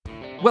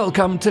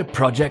Welcome to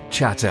Project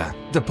Chatter,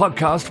 the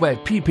podcast where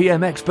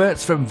PPM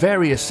experts from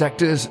various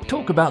sectors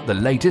talk about the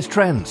latest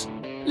trends.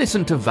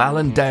 Listen to Val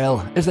and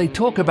Dale as they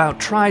talk about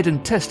tried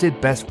and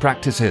tested best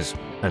practices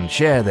and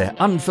share their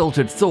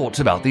unfiltered thoughts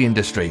about the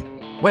industry.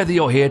 Whether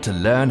you're here to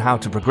learn how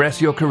to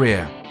progress your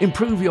career,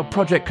 improve your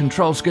project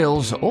control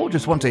skills, or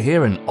just want to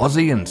hear an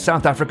Aussie and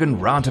South African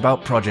rant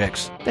about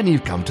projects, then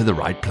you've come to the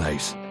right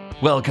place.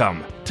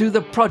 Welcome to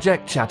the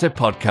Project Chatter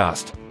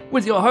podcast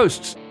with your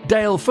hosts,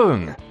 Dale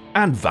Fung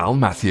and Val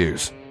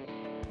Matthews.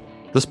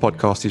 This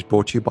podcast is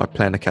brought to you by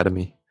Plan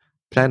Academy.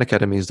 Plan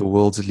Academy is the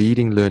world's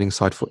leading learning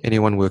site for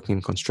anyone working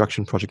in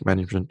construction project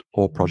management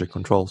or project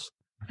controls.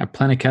 At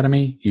Plan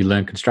Academy, you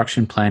learn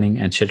construction planning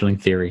and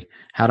scheduling theory,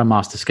 how to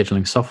master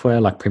scheduling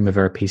software like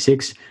Primavera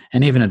P6,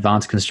 and even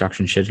advanced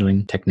construction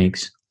scheduling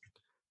techniques.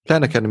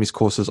 Plan Academy's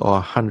courses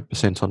are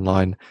 100%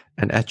 online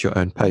and at your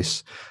own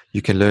pace.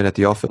 You can learn at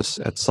the office,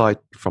 at site,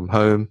 from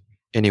home,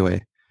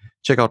 anywhere.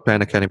 Check out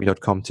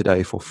planacademy.com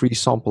today for free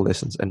sample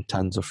lessons and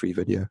tons of free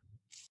video.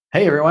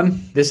 Hey everyone,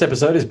 this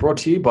episode is brought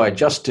to you by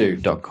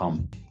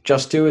JustDo.com.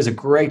 JustDo is a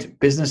great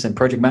business and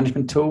project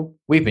management tool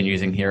we've been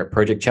using here at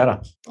Project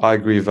Chatter. I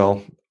agree,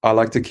 Val. I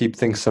like to keep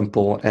things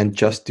simple, and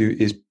JustDo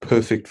is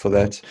perfect for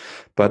that.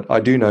 But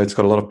I do know it's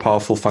got a lot of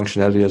powerful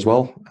functionality as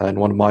well. And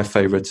one of my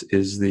favorites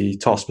is the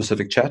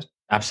task-specific chat.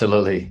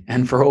 Absolutely.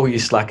 And for all you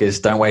slackers,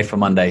 don't wait for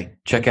Monday.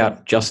 Check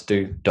out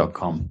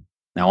JustDo.com.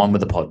 Now on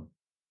with the pod.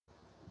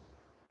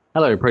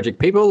 Hello, project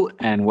people,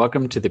 and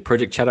welcome to the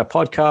Project Chatter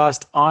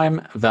podcast.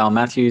 I'm Val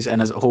Matthews, and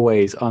as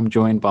always, I'm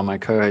joined by my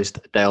co-host,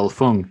 Dale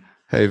Fung.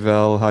 Hey,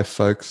 Val. Hi,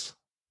 folks.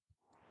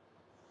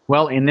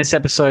 Well, in this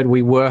episode,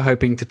 we were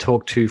hoping to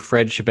talk to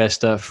Fred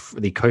Shabesta,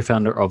 the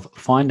co-founder of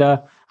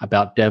Finder,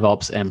 about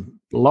DevOps and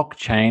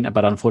blockchain,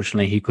 but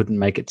unfortunately, he couldn't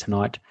make it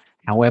tonight.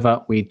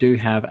 However, we do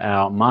have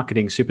our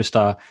marketing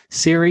superstar,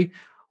 Siiry,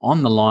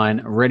 on the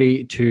line,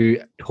 ready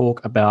to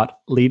talk about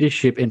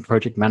leadership in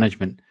project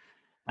management.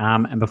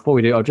 And before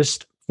we do, I'll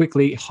just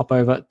quickly hop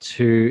over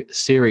to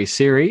Siiry.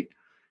 Siiry,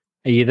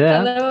 are you there?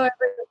 Hello,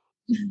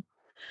 everyone.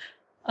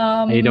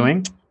 How are you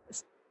doing?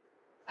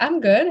 I'm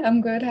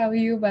good. How are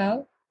you,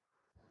 Val?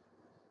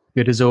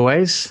 Good as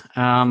always.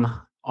 I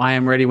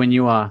am ready when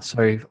you are,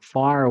 so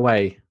fire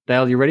away.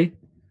 Dale, you ready?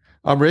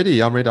 I'm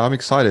ready. I'm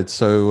excited.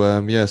 So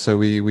so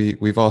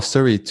we've asked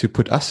Siiry to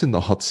put us in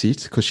the hot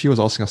seat because she was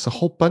asking us a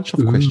whole bunch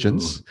of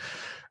questions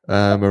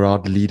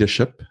around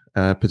leadership,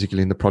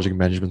 particularly in the project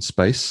management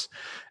space.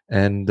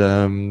 And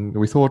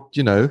we thought,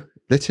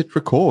 let's hit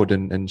record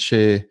and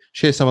share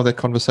some of that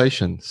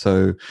conversation.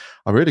 So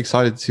I'm really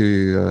excited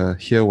to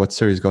hear what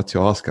Siiry's got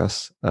to ask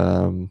us.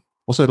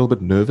 Also a little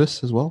bit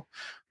nervous as well,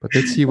 but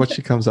let's see what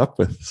she comes up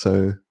with.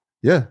 So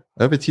yeah,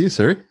 over to you,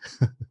 Siiry.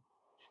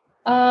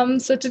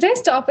 So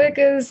today's topic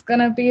is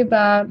going to be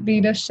about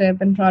leadership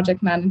and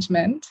project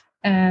management.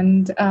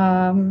 And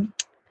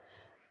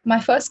my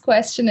first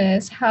question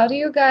is, how do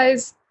you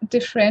guys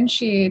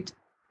differentiate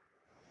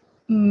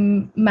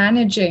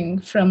managing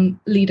from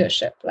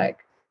leadership?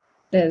 Like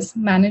there's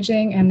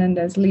managing and then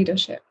there's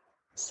leadership.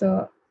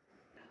 So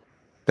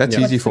that's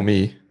easy for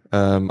me.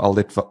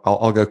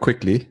 I'll go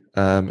quickly,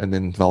 and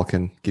then Val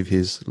can give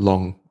his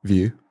long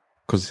view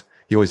because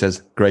he always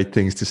has great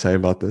things to say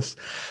about this.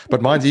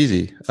 But mine's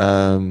easy.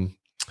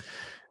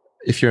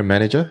 If you're a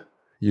manager,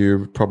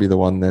 you're probably the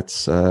one that's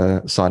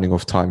signing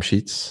off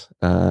timesheets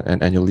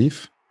and annual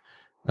leave,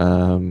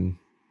 and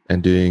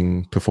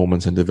doing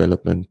performance and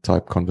development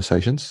type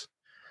conversations.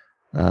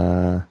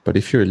 But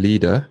if you're a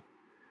leader,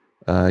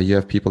 you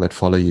have people that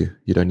follow you.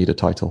 You don't need a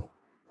title.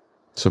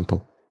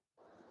 Simple.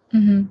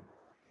 Mm-hmm.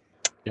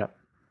 Yeah,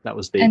 that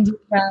was deep. And you,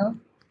 Val?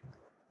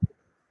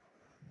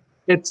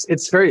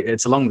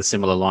 It's along the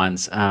similar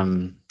lines. I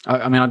mean,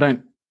 I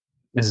don't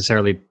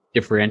necessarily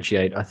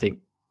differentiate. I think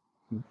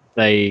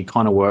they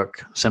kind of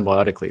work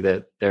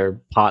symbiotically. They're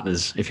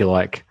partners, if you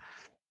like.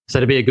 So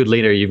to be a good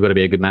leader, you've got to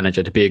be a good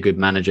manager. To be a good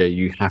manager,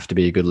 you have to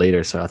be a good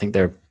leader. So I think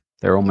they're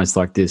almost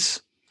like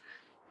this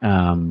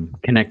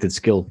connected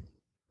skill.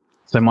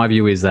 So my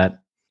view is that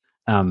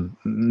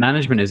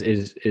management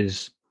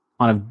is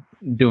kind of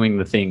doing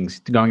the things,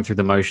 going through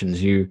the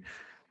motions.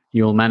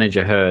 You'll manage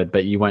a herd,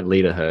 but you won't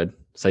lead a herd.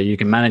 So you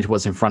can manage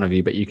what's in front of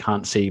you, but you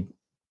can't see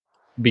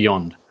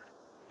beyond.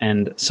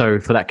 And so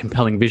for that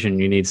compelling vision,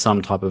 you need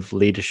some type of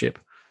leadership.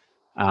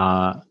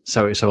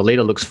 So a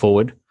leader looks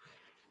forward,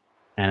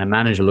 and a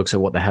manager looks at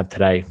what they have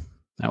today.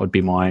 That would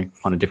be my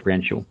kind of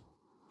differential.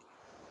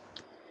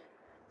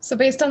 So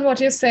based on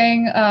what you're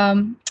saying,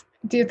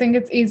 do you think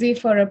it's easy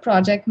for a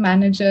project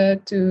manager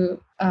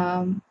to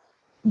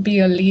be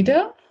a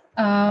leader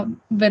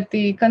with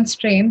the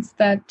constraints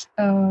that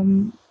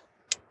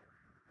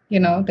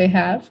they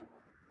have?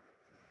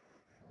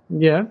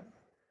 Yeah.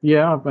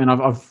 I mean,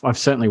 I've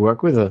certainly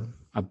worked with a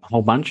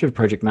whole bunch of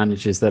project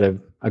managers that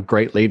are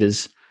great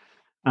leaders.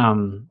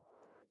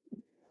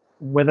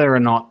 Whether or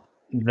not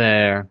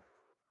they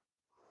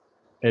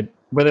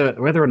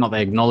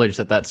acknowledge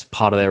that that's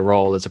part of their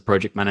role as a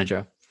project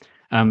manager.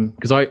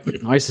 Because I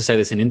used to say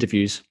this in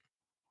interviews.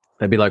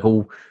 They'd be like,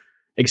 "Oh,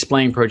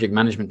 explain project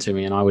management to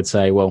me," and I would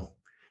say, "Well,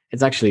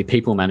 it's actually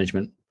people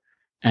management,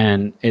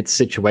 and it's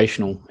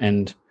situational.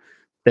 And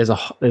there's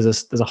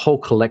a whole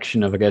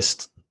collection of, I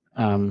guess,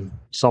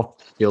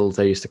 soft skills,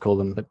 they used to call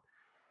them, but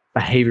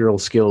behavioral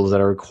skills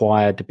that are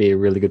required to be a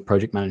really good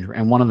project manager.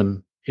 And one of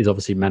them is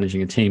obviously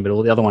managing a team, but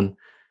all the other one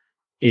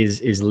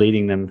is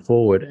leading them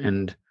forward.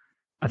 And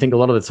I think a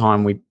lot of the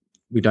time we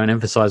don't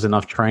emphasize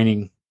enough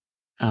training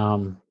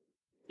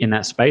in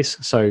that space.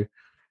 So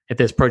if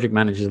there's project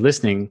managers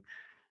listening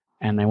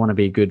and they want to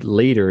be good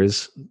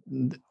leaders,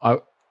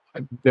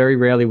 very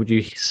rarely would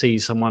you see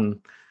someone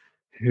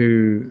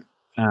who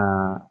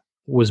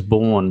was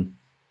born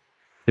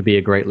to be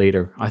a great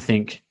leader. I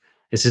think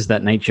this is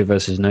that nature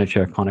versus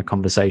nurture kind of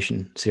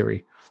conversation,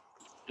 Siiry.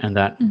 And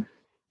that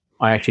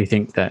I actually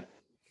think that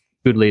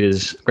good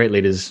leaders, great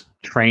leaders,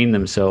 train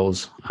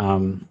themselves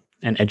and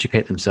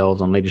educate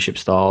themselves on leadership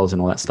styles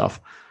and all that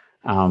stuff.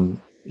 And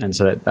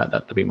so that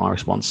would be my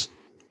response.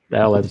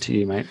 Val, over to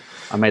you, mate.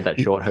 I made that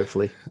short,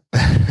 hopefully.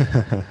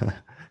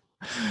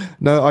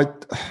 No,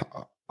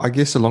 I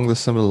guess along the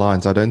similar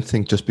lines, I don't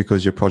think just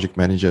because you're project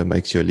manager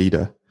makes you a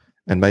leader.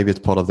 And maybe it's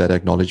part of that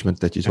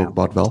acknowledgement that you talk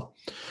about, Val.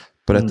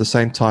 But at the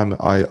same time,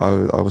 I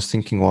was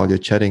thinking while you're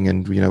chatting,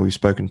 and we've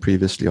spoken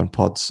previously on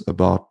pods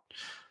about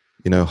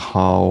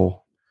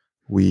how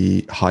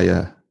we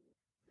hire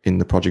in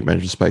the project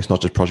management space,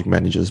 not just project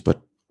managers, but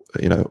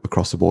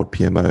across the board,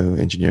 PMO,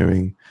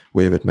 engineering,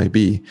 wherever it may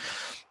be,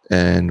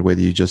 and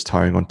whether you're just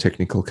hiring on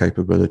technical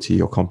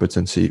capability or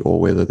competency, or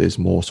whether there's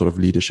more sort of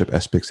leadership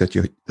aspects that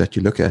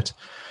you look at.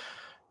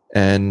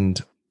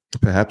 And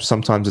perhaps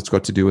sometimes it's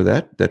got to do with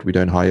that we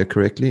don't hire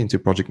correctly into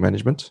project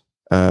management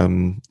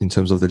in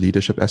terms of the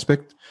leadership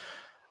aspect.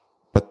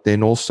 But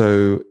then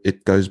also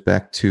it goes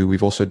back to,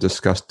 we've also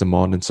discussed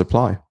demand and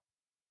supply.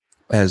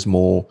 As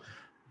more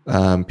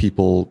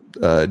people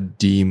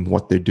deem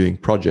what they're doing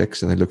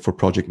projects, and they look for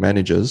project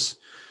managers.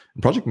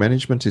 And project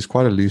management is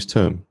quite a loose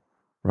term,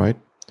 right?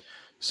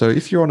 So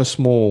if you're on a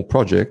small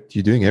project,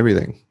 you're doing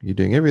everything. You're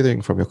doing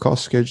everything from your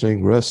cost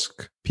scheduling,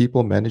 risk,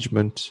 people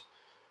management,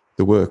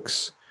 the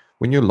works.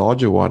 When you're a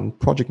larger one,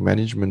 project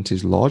management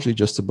is largely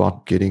just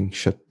about getting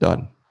shit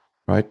done,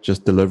 right?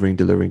 Just delivering,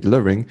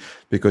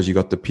 because you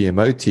got the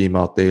PMO team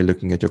out there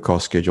looking at your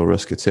cost schedule,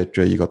 risk,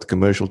 etc. You got the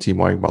commercial team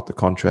worrying about the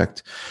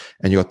contract,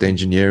 and you got the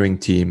engineering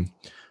team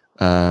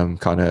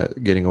kind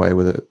of getting on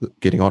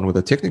with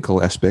the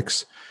technical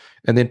aspects.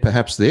 And then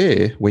perhaps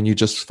there, when you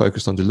just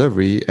focus on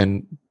delivery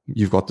and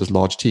you've got this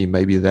large team,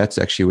 maybe that's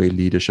actually where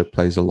leadership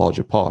plays a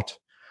larger part.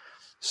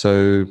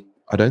 So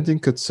I don't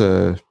think it's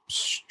a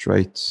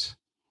straight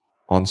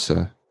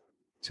answer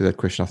to that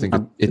question. I think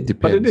it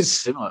depends. But it is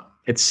similar.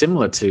 It's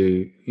similar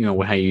to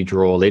how you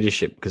draw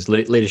leadership, because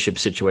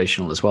leadership's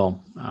situational as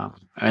well,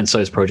 and so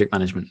is project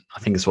management.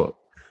 I think is what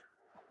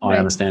I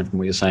understand from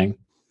what you're saying.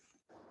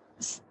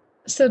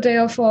 So,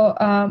 Dale, for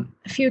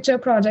future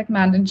project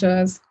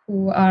managers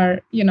who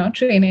are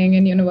training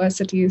in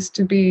universities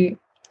to be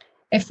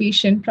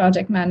efficient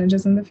project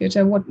managers in the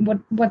future,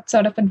 what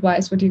sort of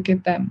advice would you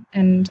give them,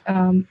 and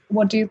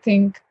what do you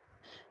think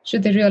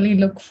should they really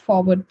look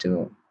forward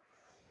to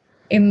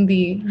in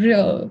the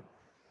real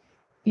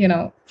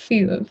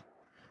field?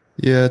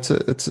 Yeah, it's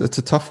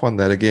a tough one,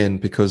 that, again,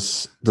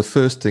 because the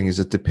first thing is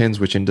it depends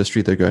which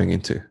industry they're going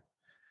into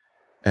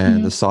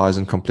and the size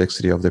and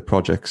complexity of their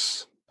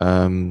projects.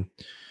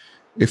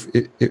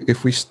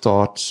 If we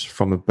start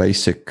from a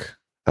basic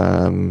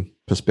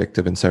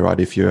perspective and say, right,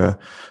 if you're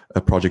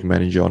a project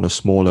manager on a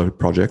smaller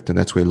project, and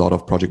that's where a lot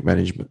of project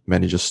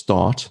managers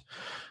start,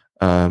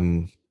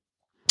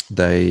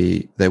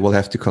 they will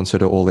have to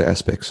consider all the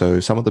aspects. So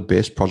some of the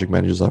best project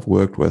managers I've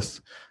worked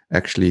with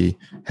actually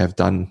have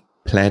done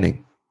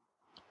planning,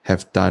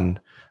 have done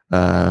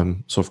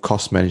sort of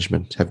cost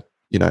management,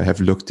 have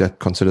looked at,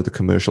 considered the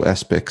commercial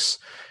aspects,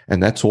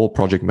 and that's all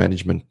project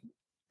management.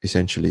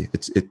 Essentially,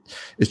 it's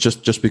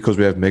just because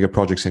we have mega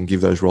projects and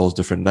give those roles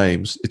different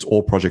names, it's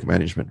all project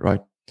management,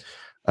 right?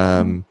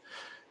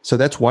 So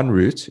that's one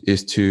route,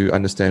 is to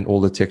understand all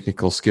the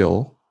technical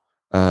skill.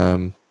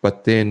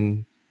 But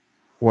then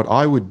what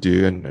I would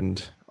do,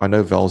 and I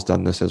know Val's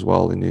done this as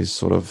well in his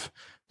sort of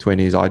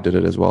 20s, I did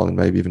it as well, and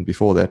maybe even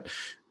before that,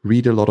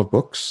 read a lot of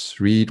books,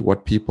 read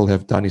what people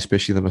have done,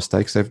 especially the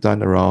mistakes they've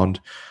done around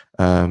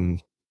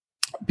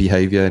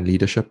behavior and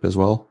leadership as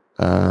well.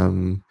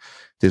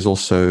 There's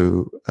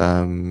also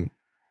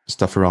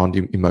stuff around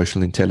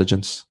emotional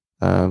intelligence.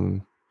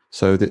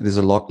 So there's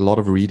a lot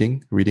of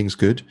reading. Reading's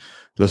good.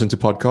 Listen to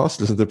podcasts.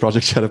 Listen to the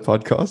Project Chatter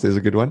podcast. There's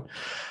a good one.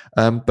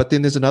 But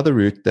then there's another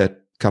route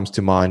that comes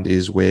to mind,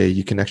 is where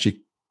you can actually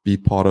be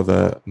part of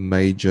a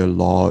major,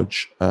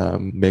 large,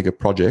 mega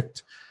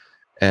project,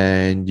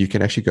 and you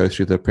can actually go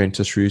through the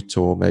apprentice route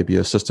or maybe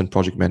assistant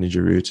project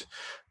manager route.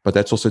 But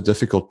that's also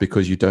difficult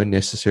because you don't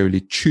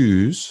necessarily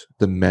choose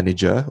the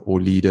manager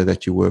or leader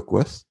that you work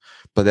with.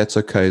 But that's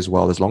okay as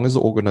well, as long as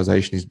the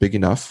organization is big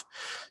enough.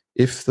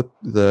 If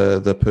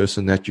the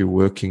person that you're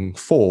working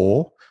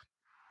for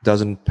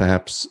doesn't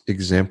perhaps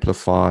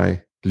exemplify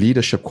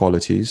leadership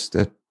qualities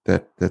that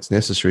that's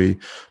necessary,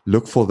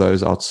 look for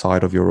those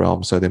outside of your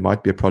realm. So there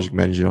might be a project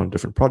manager on a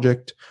different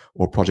project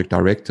or project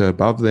director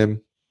above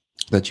them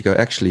that you go,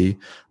 actually,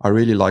 I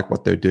really like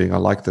what they're doing. I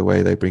like the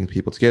way they bring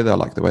people together. I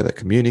like the way they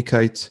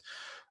communicate.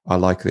 I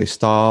like their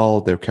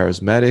style. They're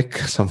charismatic,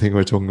 something we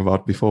were talking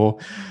about before.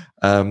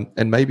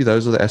 And maybe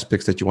those are the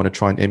aspects that you want to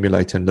try and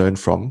emulate and learn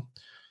from.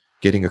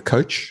 Getting a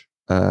coach,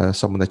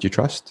 someone that you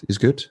trust, is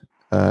good,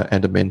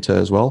 and a mentor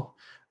as well.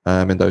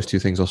 And those two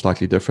things are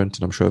slightly different,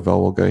 and I'm sure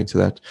Val will go into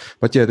that.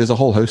 But yeah, there's a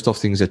whole host of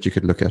things that you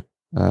could look at.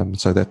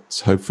 So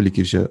that hopefully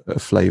gives you a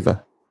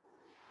flavor.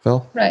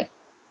 Val? Right.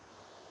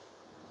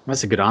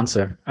 That's a good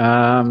answer.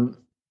 I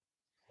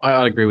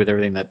agree with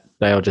everything that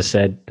Dale just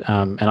said,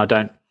 and I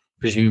don't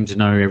presume to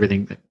know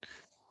everything that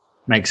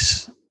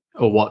makes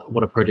or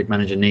what a project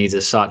manager needs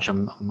as such.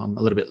 I'm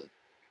a little bit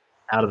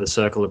out of the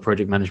circle of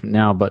project management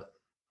now, but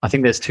I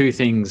think there's two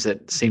things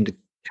that seem to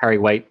carry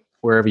weight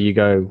wherever you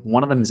go.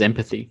 One of them is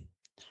empathy,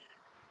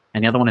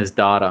 and the other one is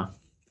data.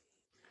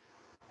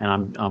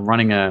 And I'm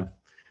running a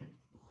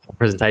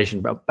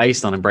presentation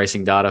based on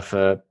embracing data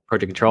for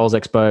Project Controls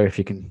Expo. If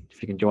you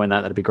can join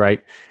that, that'd be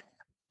great.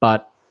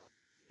 But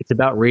it's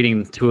about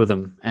reading the two of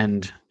them,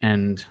 and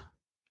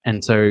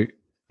so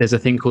there's a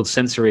thing called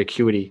sensory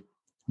acuity,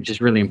 which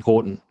is really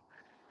important,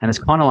 and it's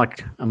kind of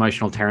like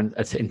emotional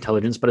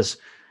intelligence, but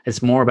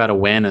it's more about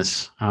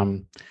awareness.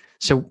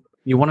 So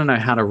you want to know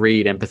how to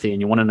read empathy,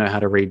 and you want to know how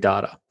to read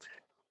data,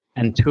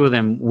 and two of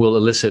them will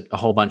elicit a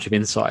whole bunch of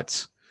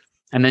insights,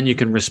 and then you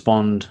can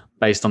respond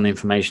based on the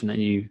information that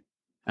you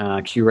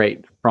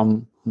curate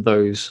from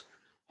those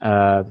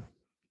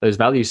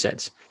value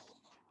sets.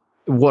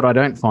 What I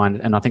don't find,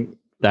 and I think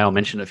Dale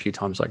mentioned it a few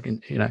times, like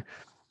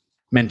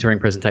mentoring,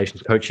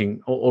 presentations,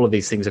 coaching, all of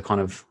these things are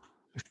kind of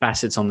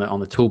facets on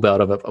the tool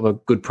belt of a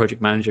good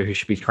project manager who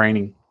should be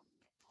training.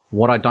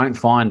 What I don't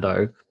find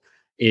though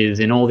is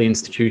in all the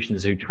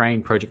institutions who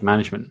train project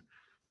management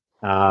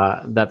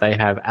that they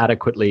have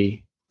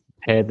adequately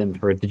prepared them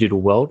for a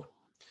digital world.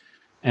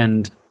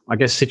 And I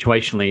guess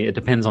situationally, it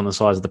depends on the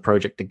size of the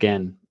project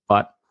again,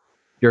 but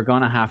you're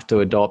going to have to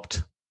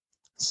adopt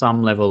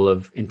some level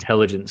of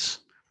intelligence.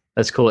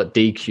 Let's call it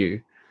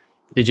DQ,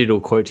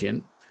 digital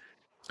quotient,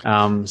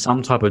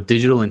 some type of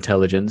digital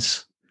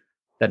intelligence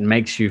that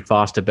makes you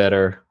faster,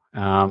 better,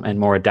 and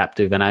more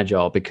adaptive and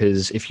agile.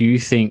 Because if you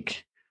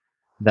think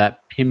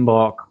that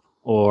PMBOK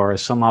or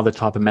some other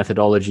type of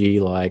methodology,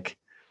 like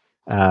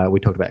we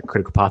talked about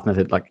critical path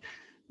method, like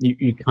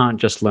you can't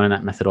just learn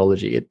that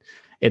methodology.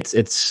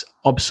 It's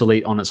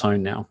obsolete on its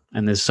own now.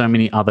 And there's so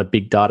many other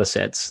big data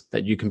sets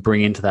that you can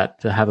bring into that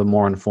to have a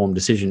more informed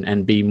decision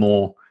and be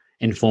more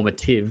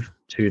informative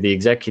to the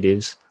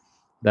executives,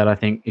 that I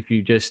think if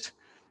you just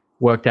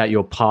worked out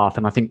your path,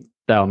 and I think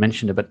Dale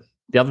mentioned it, but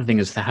the other thing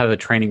is to have a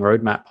training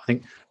roadmap. I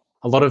think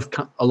a lot of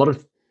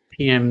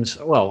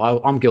PMs,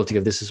 well, I'm guilty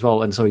of this as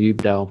well, and so are you,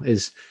 Dale,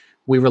 is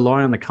we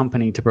rely on the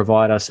company to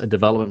provide us a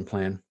development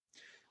plan.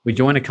 We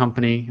join a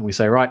company and we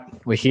say, right,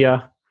 we're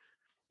here.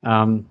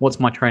 What's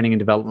my training and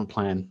development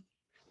plan?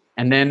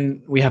 And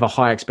then we have a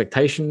high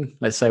expectation.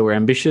 Let's say we're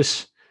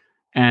ambitious,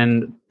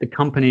 and the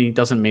company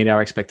doesn't meet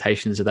our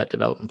expectations of that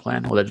development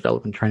plan or that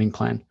development training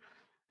plan.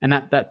 And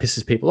that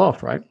pisses people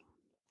off, right?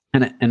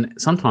 And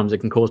sometimes it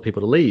can cause people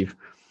to leave.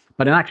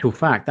 But in actual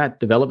fact, that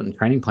development and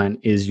training plan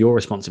is your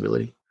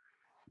responsibility.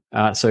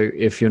 So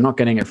if you're not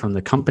getting it from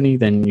the company,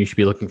 then you should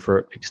be looking for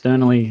it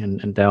externally.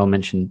 And Dale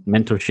mentioned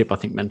mentorship. I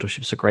think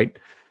mentorship is a great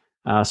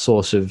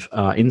source of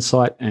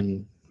insight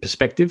and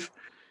perspective.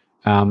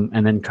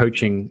 And then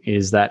coaching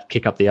is that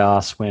kick up the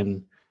ass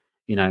when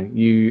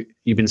you've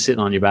been sitting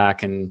on your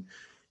back and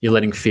you're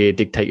letting fear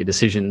dictate your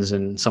decisions,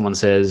 and someone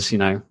says,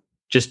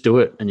 just do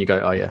it, and you go,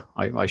 oh yeah,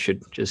 I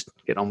should just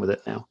get on with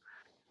it now.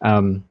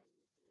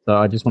 So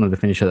I just wanted to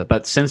finish that.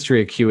 But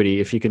sensory acuity,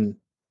 if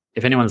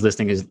anyone's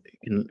listening,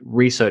 can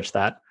research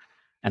that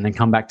and then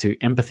come back to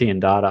empathy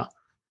and data.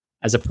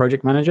 As a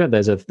project manager,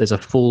 there's a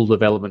full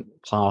development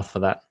path for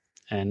that,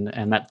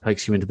 and that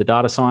takes you into the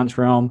data science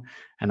realm,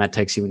 and that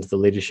takes you into the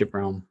leadership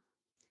realm.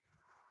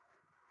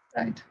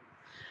 Right.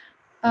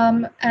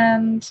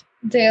 And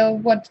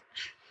Dale,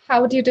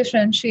 how would you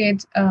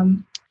differentiate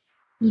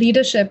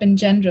leadership in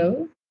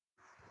general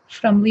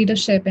from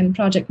leadership in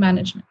project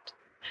management?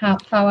 How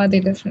are they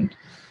different?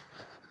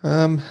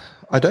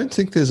 I don't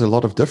think there's a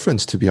lot of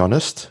difference, to be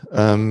honest.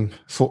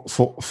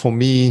 For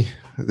me,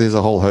 there's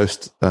a whole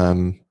host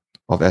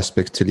of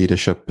aspects to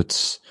leadership.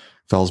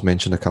 Val's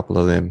mentioned a couple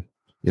of them.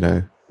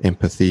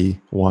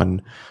 Empathy,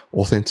 one.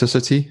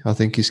 Authenticity, I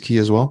think, is key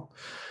as well.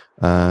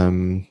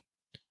 Don't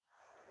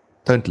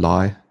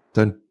lie.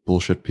 Don't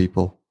bullshit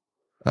people.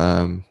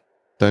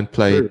 Don't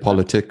play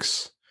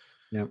politics.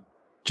 Yeah.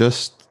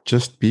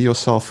 Just be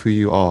yourself, who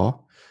you are.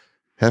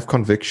 Have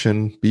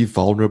conviction. Be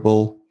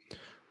vulnerable.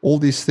 All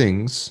these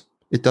things.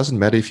 It doesn't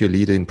matter if you're a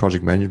leader in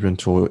project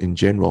management or in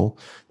general.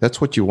 That's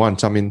what you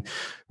want. I mean,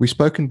 we've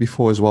spoken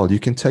before as well. You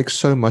can take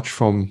so much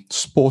from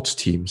sports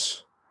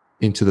teams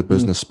into the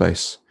business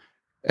space.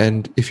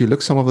 And if you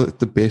look some of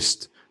the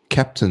best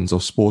captains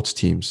of sports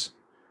teams,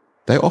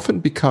 they often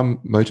become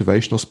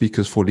motivational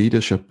speakers for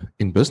leadership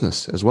in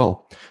business as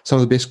well. Some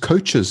of the best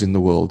coaches in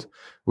the world,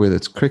 whether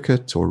it's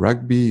cricket or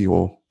rugby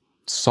or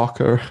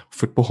soccer,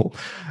 football,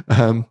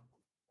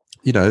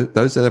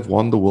 those that have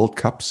won the World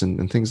Cups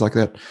and things like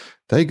that,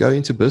 they go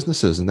into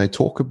businesses and they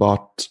talk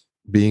about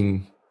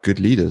being good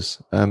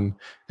leaders. And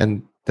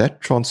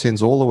that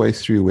transcends all the way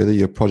through, whether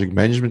you're a project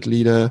management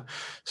leader,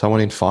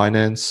 someone in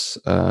finance,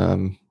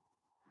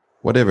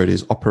 whatever it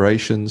is,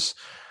 operations,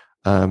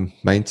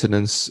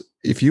 maintenance.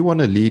 If you want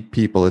to lead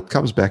people, it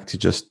comes back to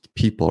just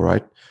people,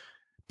 right?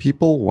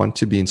 People want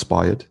to be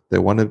inspired. They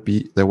want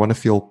to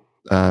feel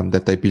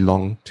that they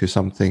belong to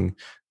something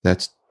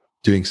that's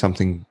doing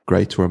something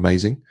great or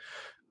amazing.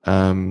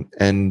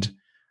 And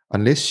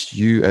unless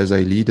you as a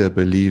leader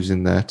believes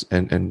in that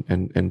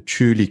and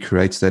truly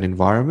creates that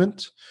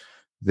environment,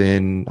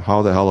 then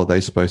how the hell are they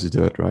supposed to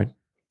do it, right?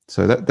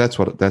 So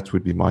that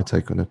would be my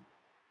take on it.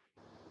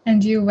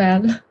 And you,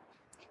 Val?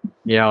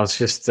 Yeah, I was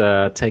just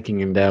taking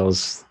in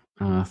Dale's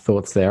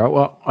thoughts there.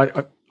 Well,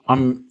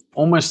 I'm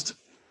almost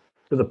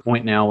to the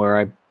point now where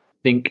I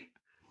think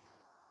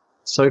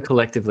so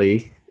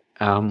collectively,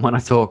 when I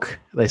talk,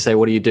 they say,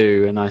 what do you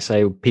do? And I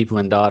say people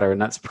and data,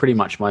 and that's pretty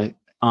much my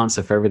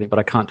answer for everything, but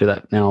I can't do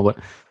that now. But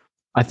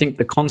I think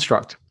the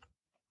construct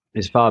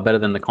is far better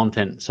than the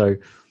content. So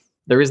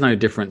there is no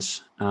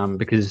difference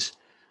because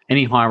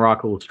any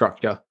hierarchical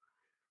structure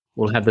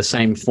will have the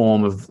same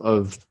form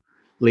of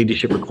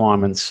leadership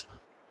requirements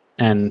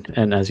and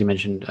as you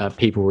mentioned,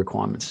 people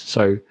requirements.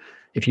 So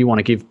if you want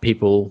to give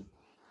people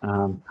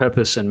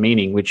purpose and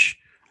meaning, which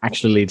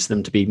actually leads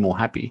them to be more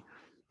happy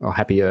or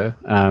happier,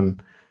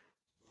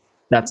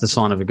 that's a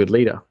sign of a good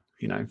leader,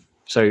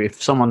 So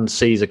if someone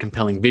sees a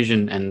compelling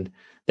vision and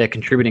they're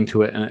contributing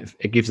to it and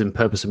it gives them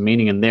purpose and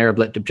meaning and their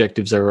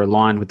objectives are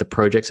aligned with the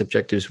project's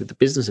objectives, with the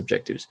business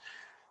objectives,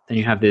 then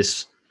you have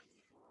this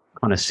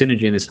kind of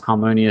synergy in this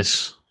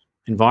harmonious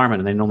environment.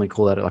 And they normally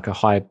call that like a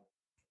high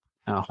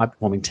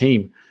performing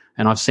team.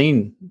 And I've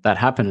seen that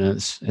happen, and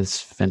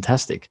it's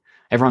fantastic.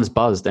 Everyone's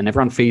buzzed and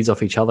everyone feeds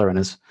off each other, and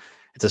it's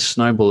a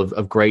snowball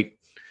of great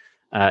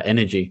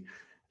energy.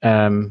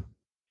 And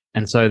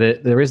so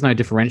there is no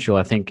differential.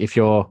 I think if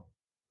you're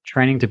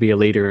training to be a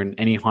leader in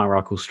any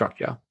hierarchical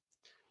structure,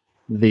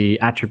 the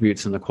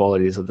attributes and the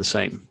qualities are the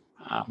same.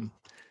 And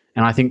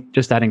I think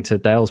just adding to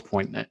Dale's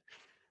point that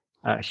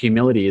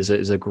humility is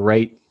a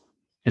great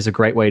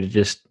way to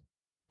just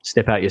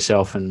step out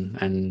yourself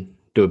and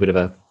do a bit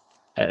of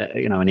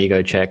an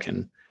ego check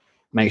and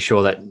make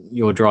sure that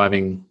your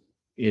driving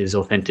is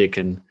authentic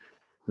and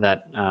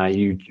that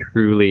you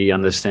truly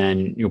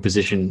understand your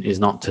position is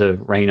not to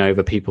reign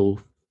over people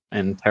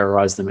and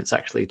terrorize them. It's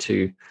actually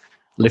to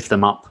lift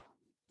them up.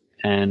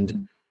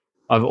 And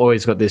I've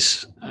always got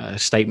this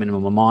statement in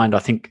my mind. I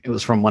think it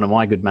was from one of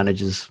my good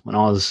managers when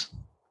I was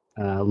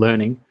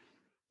learning,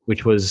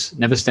 which was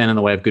never stand in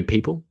the way of good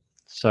people.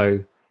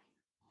 So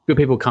good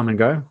people come and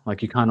go.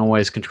 Like you can't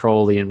always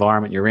control the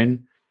environment you're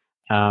in.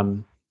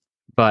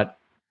 But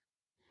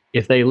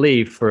if they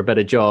leave for a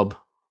better job,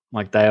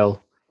 like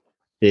Dale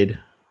did,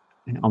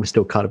 I'm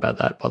still cut about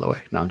that, by the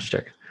way. No, I'm just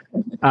joking.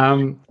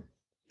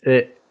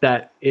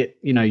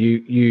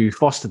 You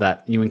foster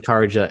that, you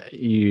encourage that,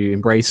 you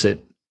embrace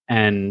it,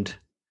 and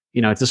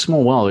it's a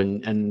small world,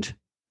 and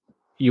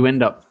you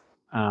end up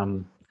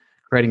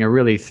creating a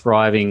really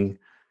thriving,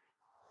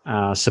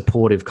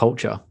 supportive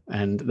culture,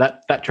 and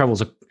that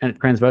travels and it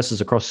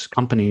transverses across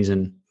companies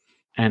and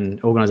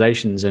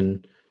organizations,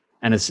 and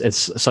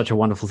it's such a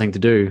wonderful thing to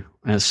do,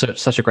 and it's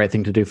such a great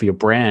thing to do for your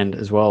brand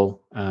as well.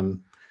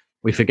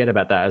 We forget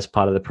about that as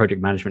part of the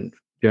project management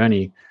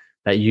journey,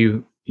 that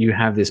you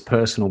have this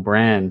personal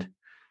brand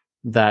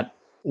that,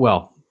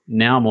 well,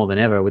 now more than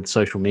ever with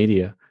social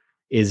media,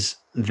 is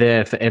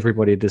there for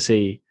everybody to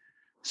see.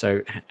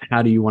 So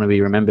how do you want to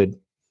be remembered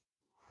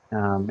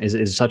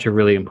is such a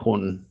really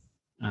important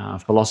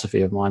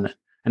philosophy of mine,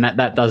 and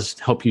that does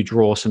help you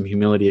draw some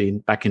humility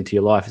back into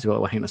your life as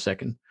well. Well, hang on a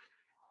second.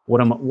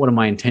 What are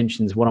my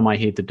intentions? What am I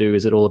here to do?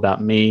 Is it all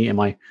about me? Am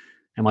I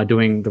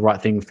doing the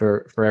right thing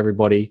for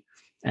everybody?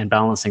 And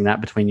balancing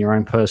that between your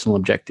own personal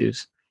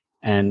objectives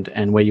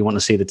and where you want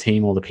to see the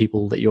team or the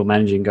people that you're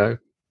managing go.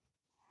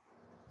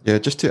 Yeah,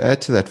 just to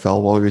add to that,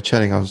 Val, while we were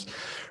chatting, I was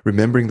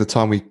remembering the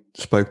time we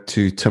spoke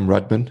to Tim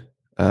Rudman,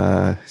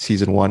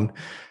 season 1,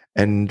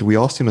 and we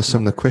asked him a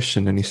similar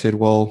question, and he said,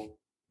 well,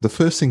 the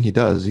first thing he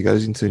does, he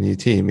goes into a new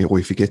team, or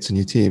if he gets a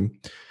new team,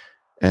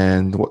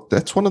 and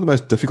that's one of the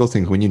most difficult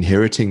things when you're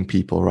inheriting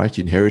people, right?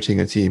 You're inheriting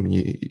a team, and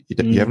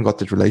you haven't got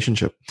that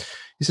relationship.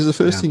 He says the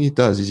first thing he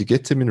does is he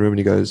gets him in a room and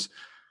he goes,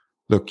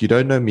 look, you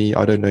don't know me,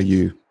 I don't know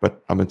you,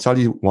 but I'm going to tell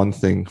you one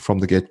thing from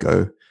the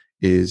get-go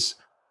is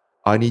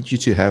I need you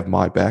to have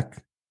my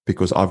back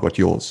because I've got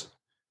yours.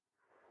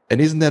 And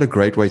isn't that a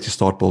great way to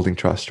start building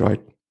trust, right?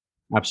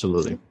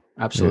 Absolutely.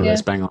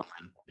 That's bang on.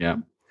 Yeah.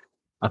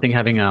 I think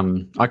having,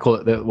 I call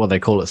it, they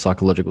call it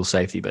psychological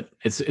safety, but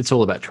it's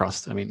all about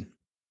trust. I mean,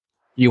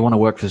 you want to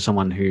work for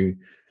someone who,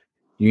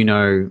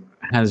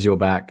 has your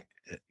back,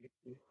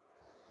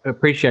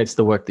 appreciates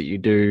the work that you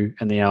do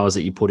and the hours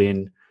that you put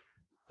in,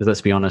 Because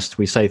let's be honest,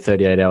 we say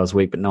 38 hours a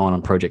week, but no one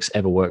on projects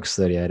ever works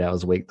 38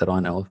 hours a week that I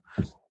know of.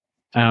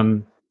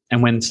 And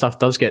when stuff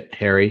does get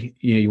hairy,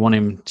 you want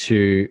him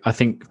to, I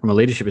think from a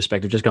leadership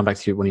perspective, just going back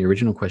to one of your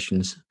original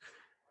questions,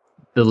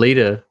 the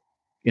leader,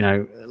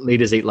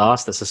 Leaders Eat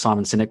Last. That's a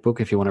Simon Sinek book.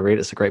 If you want to read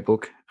it, it's a great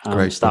book.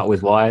 Start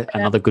with Why,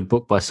 another good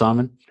book by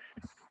Simon.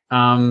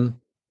 But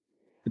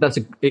that's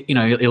a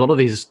lot of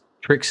these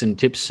tricks and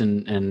tips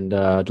and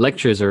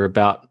lectures are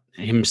about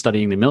him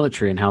studying the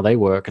military and how they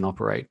work and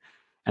operate.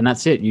 And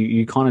that's it.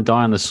 You kind of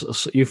die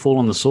you fall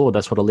on the sword.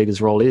 That's what a leader's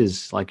role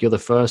is. Like, you're the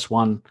first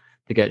one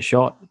to get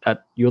shot.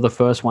 You're the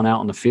first one out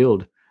on the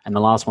field and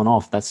the last one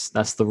off. That's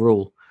the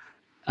rule.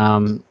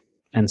 And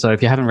so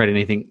if you haven't read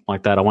anything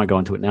like that, I won't go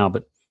into it now,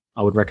 but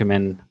I would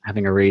recommend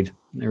having a read.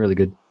 They're really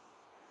good.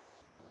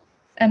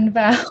 And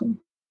Val,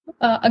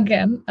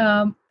 again,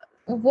 do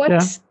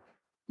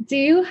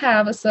you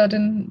have a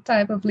certain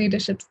type of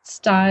leadership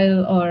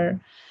style or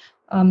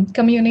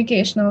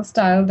communicational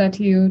style that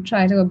you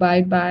try to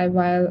abide by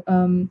while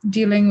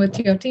dealing with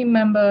your team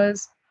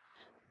members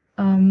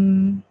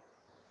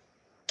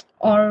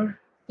or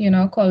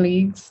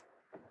colleagues?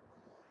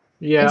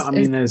 Yeah, I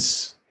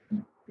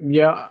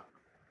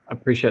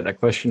appreciate that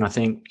question. I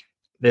think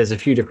there's a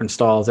few different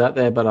styles out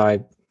there, but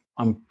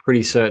I'm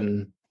pretty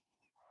certain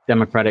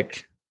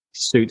democratic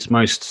suits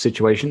most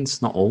situations,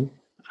 not all.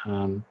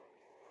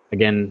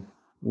 Again,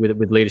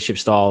 with leadership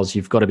styles,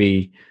 you've got to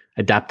be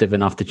adaptive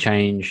enough to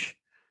change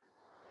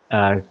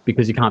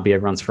because you can't be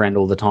everyone's friend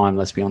all the time.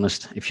 Let's be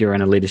honest. If you're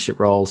in a leadership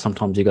role,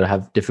 sometimes you've got to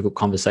have difficult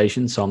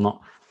conversations. So I'm not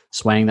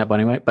swaying that by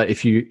any way. But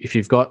if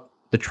you've got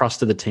the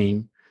trust of the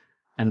team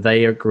and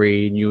they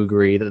agree and you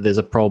agree that there's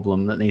a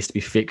problem that needs to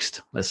be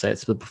fixed, let's say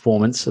it's the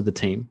performance of the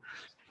team,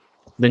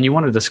 then you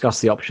want to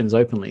discuss the options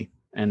openly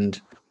and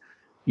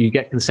you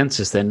get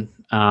consensus then.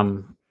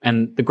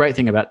 And the great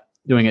thing about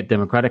doing it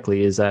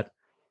democratically is that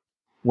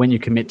when you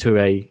commit to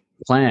a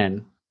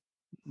plan,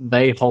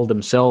 they hold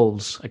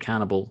themselves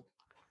accountable.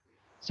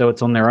 So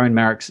it's on their own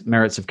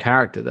merits of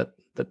character that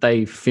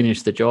they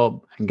finish the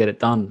job and get it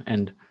done.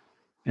 And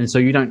so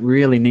you don't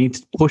really need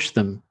to push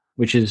them,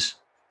 which is,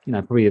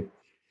 probably a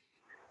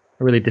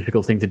really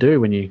difficult thing to do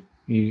when you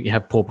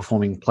have poor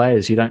performing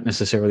players. You don't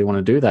necessarily want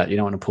to do that. You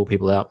don't want to pull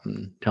people out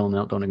and tell them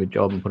they're not doing a good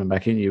job and put them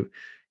back in. You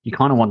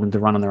kind of want them to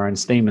run on their own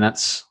steam. And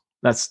that's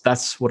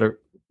what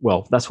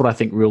I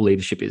think real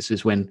leadership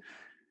is when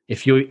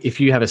if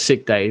you have a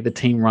sick day, the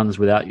team runs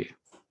without you.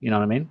 You know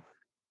what I mean?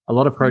 A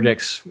lot of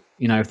projects,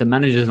 if the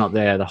manager's not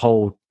there, the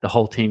whole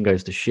team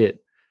goes to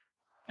shit.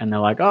 And they're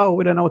like, oh,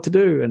 we don't know what to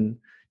do. And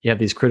you have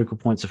these critical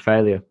points of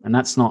failure. And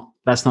that's not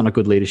a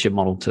good leadership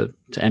model to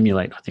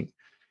emulate. I think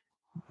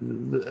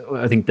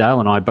Dale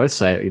and I both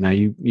say it,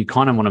 you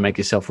kind of want to make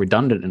yourself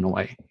redundant in a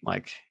way.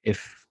 Like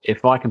if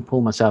I can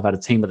pull myself out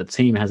of team, but the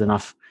team has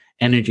enough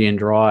energy and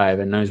drive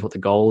and knows what the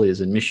goal is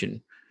and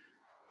mission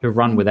to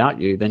run without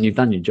you, then you've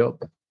done your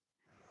job.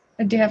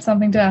 Do you have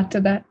something to add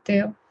to that,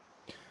 Dale?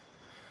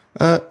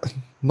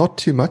 Not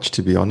too much,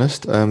 to be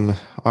honest.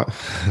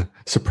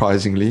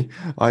 Surprisingly,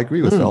 I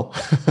agree with Val.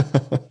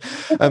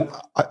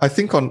 I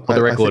think for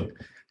the record.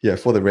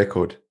 For the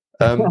record.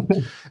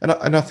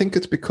 And I think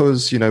it's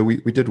because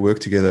we did work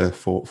together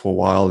for a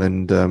while,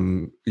 and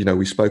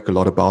we spoke a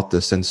lot about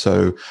this, and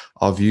so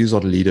our views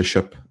on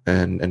leadership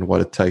and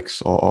what it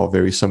takes are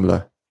very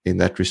similar in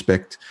that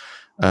respect.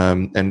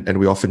 And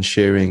we're often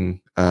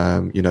sharing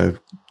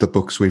the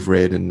books we've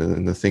read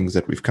and the things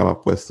that we've come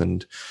up with,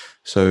 and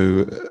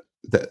so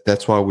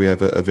that's why we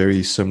have a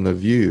very similar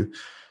view.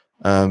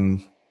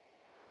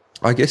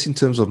 I guess in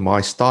terms of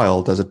my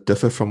style, does it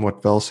differ from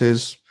what Val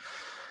says?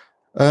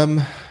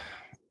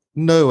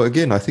 No,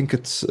 again, I think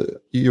it's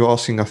you're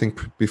asking, I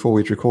think, before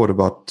we'd record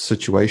about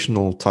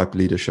situational type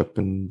leadership,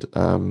 and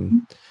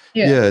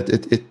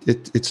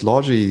it's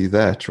largely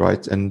that,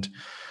 right? And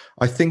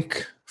I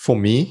think for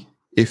me,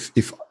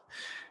 if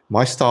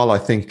my style, I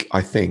think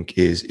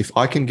is if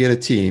I can get a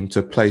team to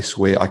a place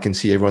where I can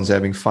see everyone's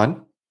having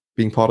fun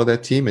being part of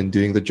that team and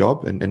doing the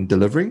job and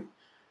delivering,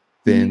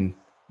 then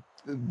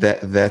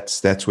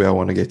that's where I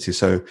want to get to.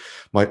 So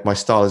my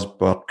style is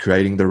about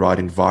creating the right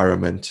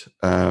environment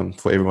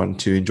for everyone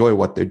to enjoy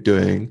what they're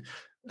doing,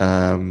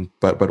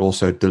 but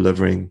also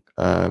delivering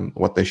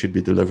what they should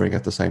be delivering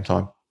at the same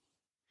time.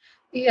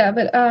 Yeah,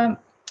 but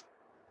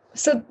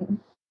so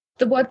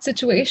the word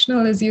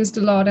situational is used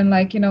a lot, and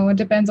it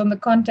depends on the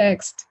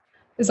context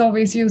is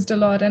always used a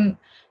lot. And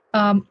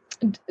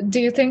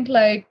do you think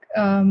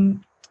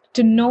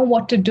to know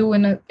what to do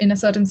in a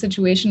certain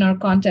situation or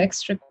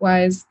context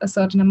requires a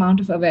certain amount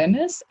of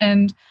awareness?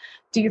 And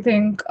do you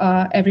think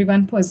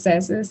everyone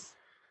possesses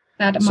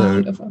that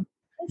amount of awareness?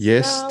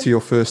 Yes, to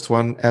your first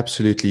one,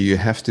 absolutely. You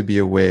have to be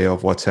aware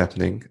of what's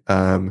happening.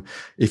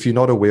 If you're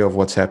not aware of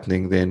what's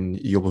happening, then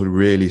you will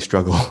really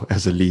struggle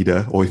as a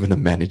leader or even a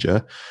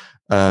manager.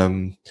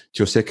 To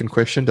your second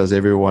question, does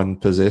everyone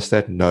possess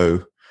that?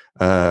 No.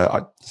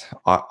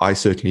 I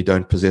certainly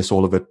don't possess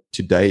all of it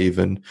today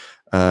even.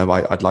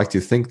 I'd like to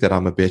think that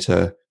I'm a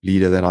better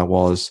leader than I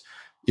was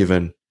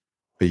even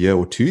a year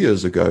or 2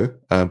 years ago,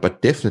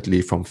 but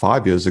definitely from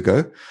 5 years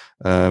ago.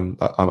 I'm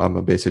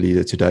a better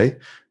leader today.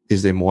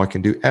 Is there more I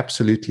can do?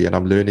 Absolutely. And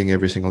I'm learning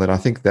every single day. I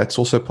think that's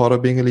also part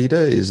of being a leader,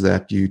 is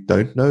that you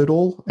don't know it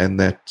all, and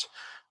that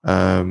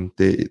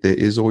there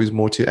is always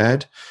more to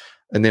add.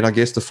 And then I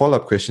guess the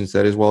follow-up question is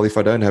that is, well, if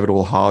I don't have it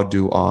all, how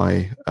do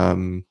I,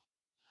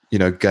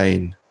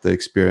 gain the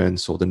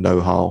experience or the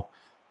know-how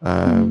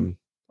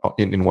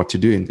in what to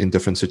do in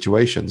different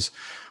situations?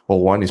 Well,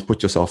 one is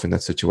put yourself in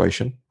that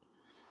situation.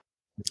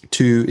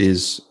 Two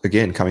is,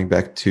 again, coming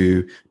back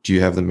to, do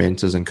you have the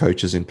mentors and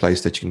coaches in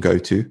place that you can go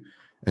to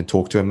and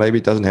talk to? And maybe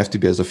it doesn't have to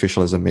be as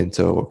official as a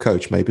mentor or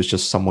coach. Maybe it's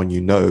just someone you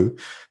know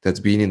that's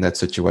been in that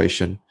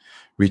situation.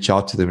 Reach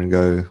out to them and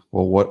go,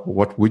 well,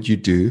 what would you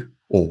do,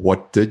 or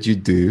what did you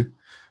do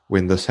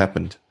when this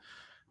happened?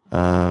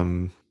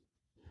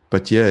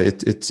 But yeah,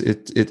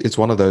 it's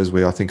one of those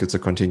where I think it's a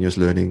continuous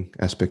learning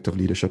aspect of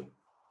leadership.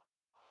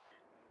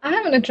 I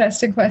have an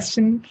interesting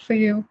question for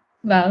you,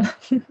 Val.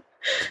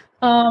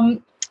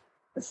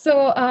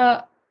 So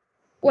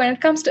when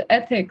it comes to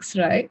ethics,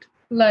 right?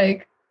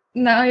 Like,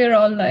 now you're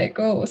all like,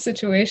 oh,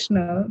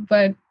 situational,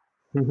 but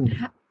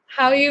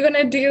how are you going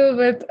to deal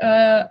with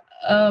a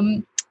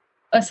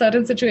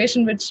certain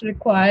situation which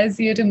requires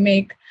you to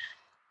make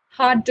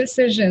hard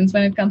decisions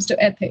when it comes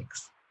to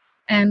ethics?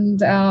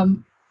 And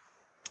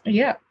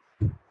yeah.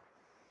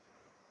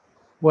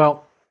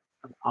 Well,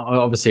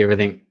 obviously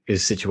everything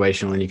is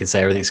situational, and you can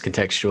say everything's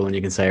contextual, and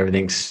you can say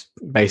everything's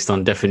based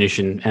on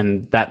definition,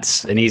 and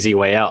that's an easy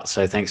way out.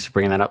 So thanks for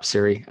bringing that up,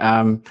 Siiry.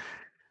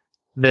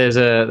 There's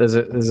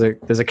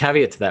a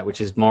caveat to that,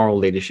 which is moral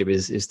leadership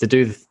is to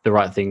do the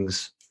right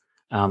things,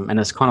 and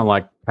it's kind of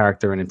like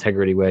character and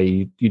integrity, where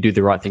you do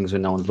the right things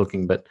when no one's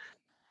looking. But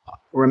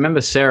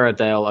remember Sarah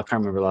Dale, I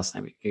can't remember her last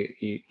name.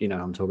 You know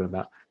who I'm talking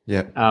about.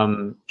 Yeah.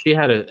 She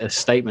had a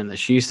statement that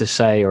she used to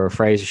say, or a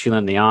phrase that she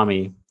learned in the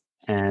army,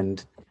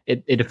 and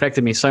it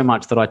affected me so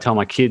much that I tell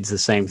my kids the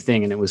same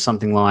thing. And it was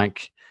something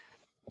like,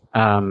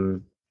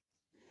 the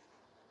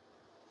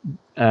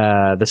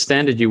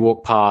standard you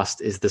walk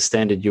past is the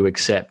standard you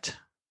accept.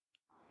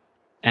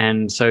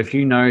 And so if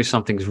you know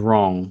something's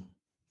wrong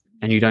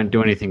and you don't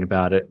do anything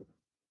about it,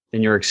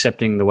 then you're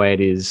accepting the way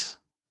it is.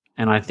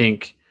 And I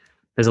think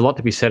there's a lot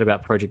to be said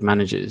about project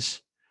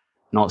managers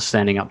not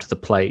standing up to the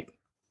plate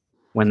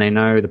when they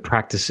know the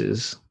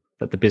practices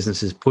that the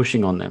business is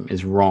pushing on them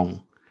is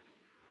wrong.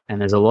 And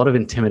there's a lot of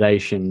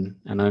intimidation,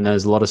 and then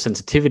there's a lot of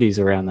sensitivities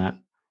around that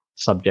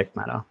subject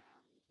matter.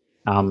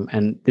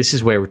 And this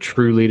is where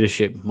true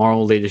leadership,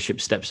 moral leadership,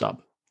 steps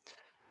up.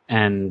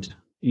 And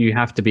you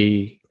have to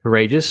be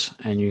courageous,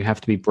 and you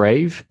have to be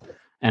brave.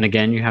 And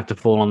again, you have to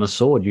fall on the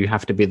sword. You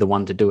have to be the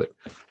one to do it.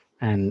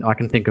 And I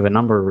can think of a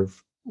number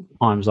of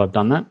times I've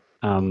done that.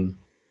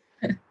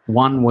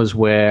 One was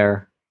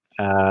where,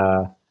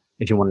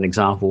 if you want an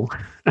example,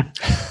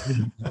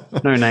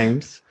 no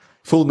names.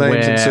 Full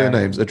names and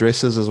surnames,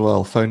 addresses as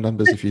well, phone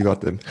numbers if you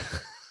got them.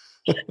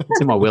 It's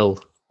in my will.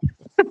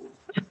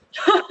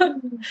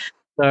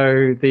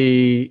 So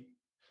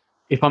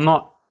if I'm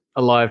not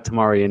alive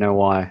tomorrow, you know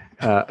why.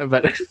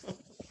 But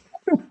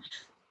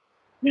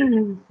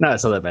no,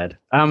 it's not that bad.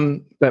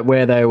 But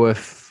where they were,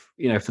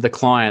 for the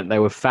client, they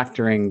were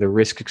factoring the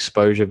risk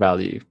exposure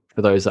value,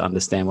 for those that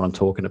understand what I'm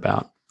talking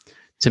about,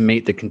 to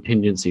meet the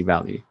contingency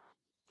value,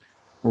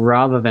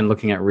 rather than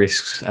looking at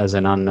risks as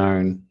an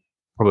unknown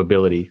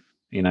probability,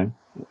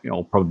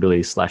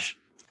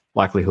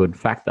 probability/likelihood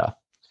factor.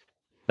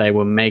 They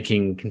were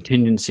making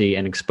contingency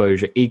and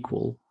exposure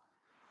equal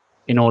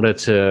in order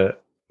to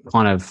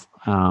kind of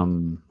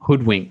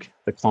hoodwink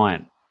the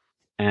client.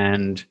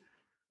 And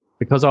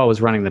because I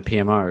was running the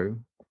PMO,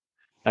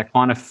 that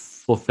kind of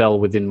fell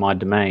within my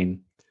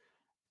domain.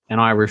 And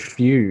I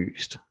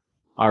refused,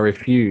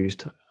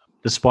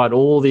 despite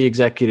all the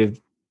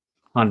executive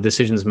kind of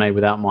decisions made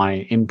without my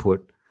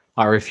input,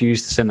 I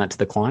refused to send that to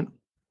the client.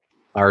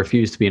 I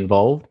refused to be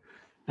involved.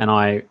 And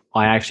I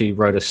actually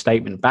wrote a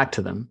statement back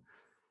to them,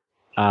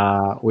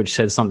 which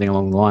said something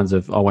along the lines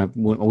of, I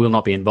will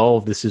not be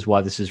involved. This is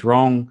why this is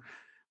wrong,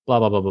 blah,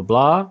 blah, blah, blah,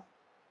 blah.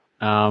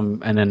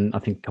 And then I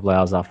think a couple of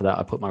hours after that,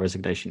 I put my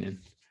resignation in.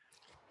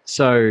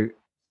 So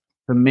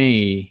for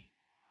me,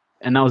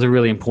 and that was a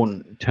really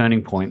important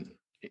turning point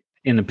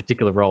in the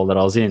particular role that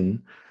I was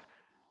in,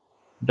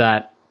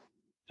 that,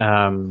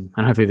 and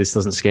hopefully this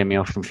doesn't scare me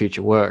off from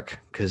future work,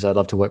 because I'd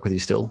love to work with you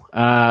still.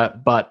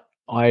 But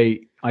I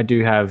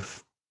do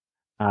have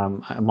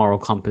a moral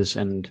compass,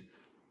 and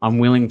I'm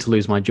willing to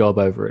lose my job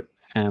over it.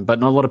 But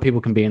not a lot of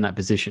people can be in that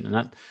position,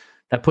 and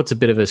that puts a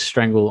bit of a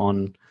strangle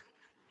on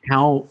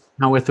how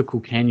ethical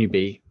can you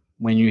be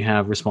when you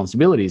have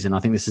responsibilities. And I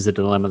think this is a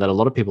dilemma that a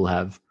lot of people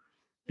have,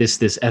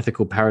 this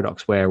ethical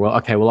paradox where,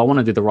 I want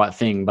to do the right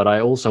thing, but I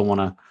also want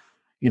to,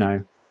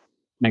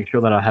 make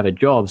sure that I have a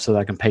job so that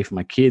I can pay for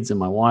my kids and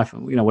my wife,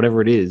 and whatever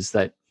it is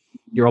that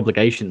your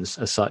obligations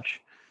are such.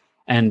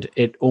 And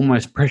it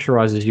almost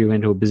pressurizes you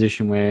into a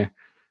position where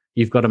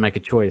you've got to make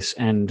a choice.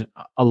 And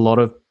a lot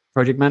of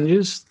project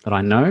managers that I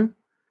know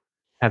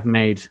have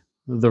made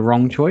the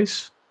wrong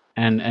choice,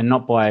 and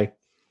not by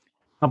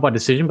not by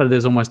decision, but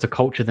there's almost a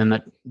culture then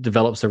that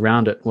develops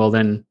around it. Well,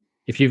 then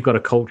if you've got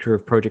a culture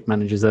of project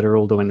managers that are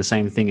all doing the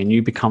same thing and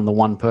you become the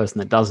one person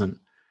that doesn't,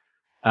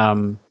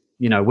 we're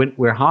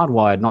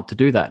hardwired not to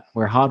do that.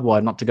 We're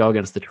hardwired not to go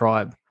against the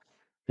tribe.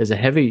 There's a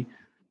heavy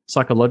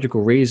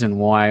psychological reason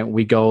why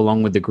we go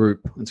along with the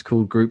group. It's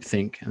called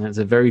groupthink, and it's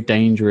a very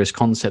dangerous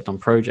concept on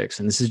projects.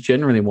 And this is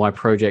generally why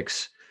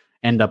projects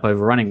end up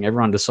overrunning.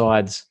 Everyone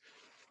decides,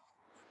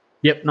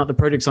 yep, not the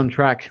project's on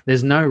track.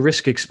 There's no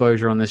risk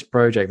exposure on this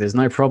project. There's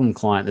no problem,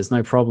 client. There's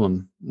no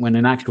problem. When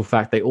in actual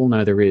fact, they all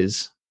know there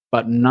is,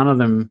 but none of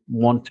them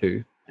want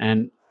to.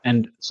 And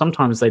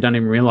sometimes they don't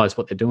even realize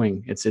what they're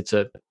doing. It's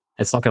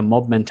like a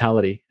mob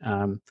mentality.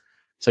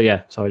 So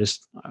I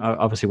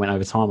obviously went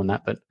over time on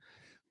that, but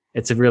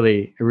it's a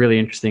really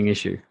interesting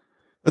issue.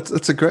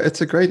 It's a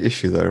great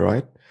issue though,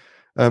 right?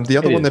 The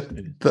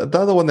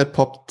other one that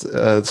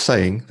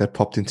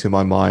popped into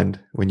my mind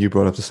when you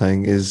brought up the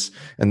saying is,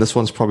 and this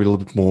one's probably a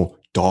little bit more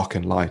dark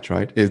and light,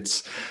 right?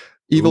 It's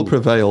evil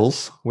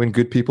prevails when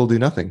good people do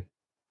nothing,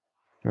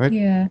 right?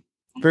 Yeah.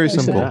 Very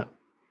simple.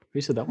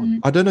 Who said that one?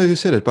 I don't know who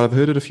said it, but I've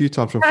heard it a few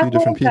times from a few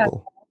different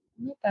people.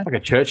 Like a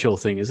Churchill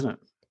thing, isn't it?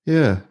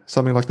 Yeah,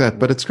 something like that.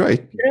 But it's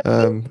great.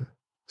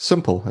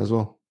 Simple as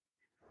well.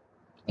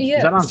 Yeah.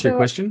 Does that answer your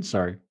question?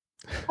 Sorry.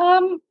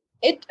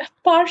 It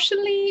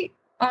partially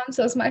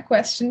answers my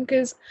question,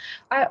 because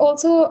I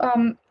also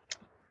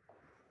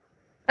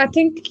I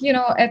think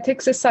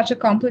ethics is such a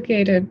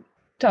complicated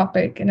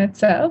topic in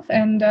itself,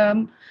 and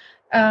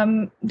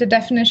the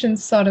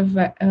definitions sort of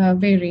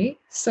vary.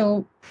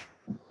 So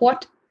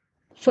what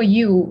for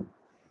you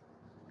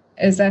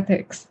is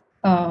ethics,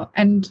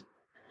 and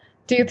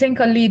do you think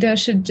a leader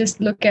should just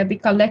look at the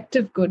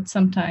collective good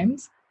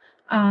sometimes,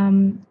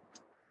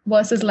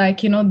 versus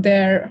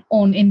their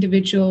own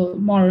individual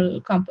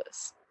moral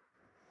compass?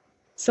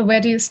 So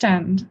where do you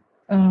stand?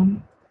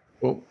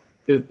 Well,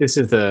 this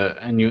is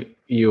and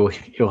you'll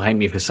hate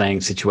me for saying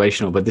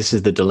situational, but this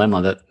is the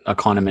dilemma that I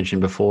kind of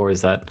mentioned before,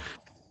 is that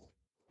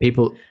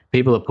people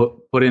are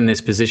put in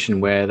this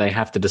position where they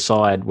have to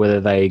decide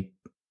whether they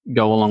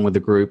go along with the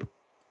group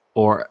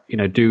or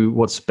do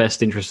what's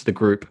best interest of the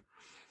group,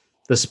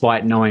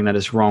 despite knowing that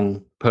it's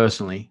wrong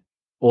personally,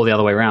 or the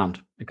other way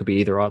around. It could be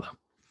either.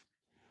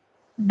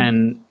 Mm-hmm.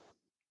 And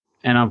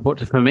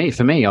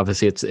for me,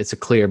 obviously, it's a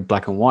clear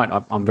black and white.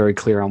 I'm very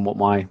clear on what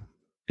my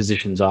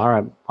positions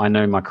are. I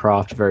know my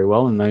craft very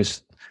well, and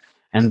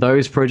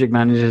those project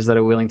managers that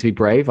are willing to be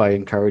brave, I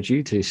encourage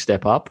you to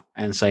step up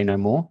and say no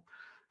more,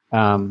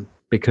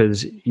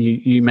 because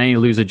you may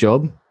lose a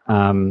job,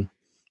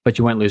 but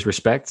you won't lose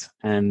respect,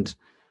 and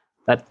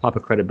that type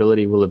of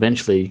credibility will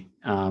eventually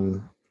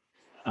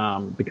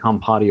become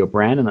part of your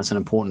brand, and that's an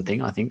important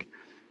thing. I think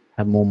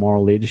have more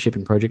moral leadership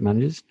in project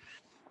managers.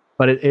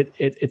 But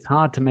it's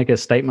hard to make a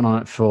statement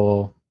on it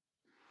for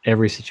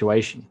every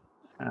situation.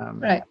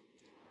 Right.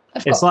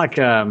 It's like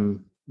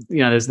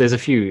there's a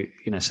few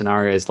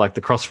scenarios, like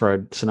the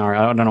crossroad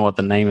scenario. I don't know what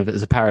the name of it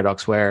is. A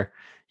paradox where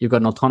you've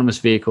got an autonomous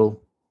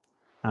vehicle,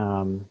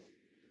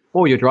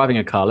 or you're driving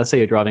a car. Let's say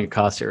you're driving a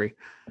car, Siiry,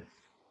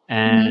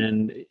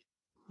 and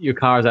your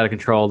car is out of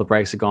control. The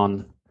brakes are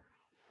gone,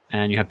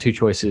 and you have two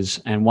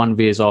choices. And one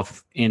veers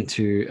off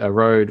into a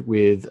road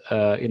with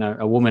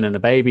a woman and a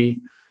baby.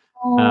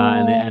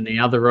 And the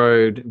other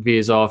road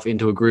veers off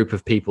into a group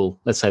of people.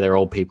 Let's say they're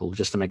old people,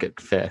 just to make it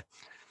fair.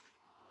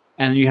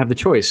 And you have the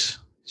choice.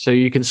 So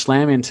you can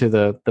slam into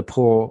the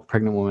poor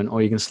pregnant woman,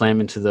 or you can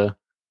slam into the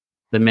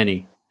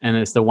many. And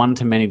it's the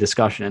one-to-many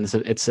discussion. And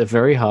it's a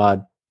very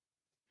hard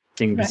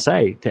thing to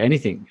say to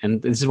anything.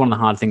 And this is one of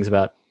the hard things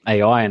about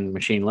AI and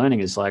machine learning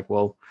is like,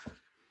 well,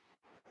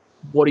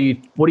 what do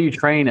you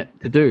train it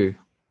to do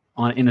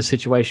in a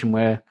situation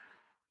where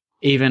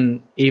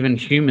even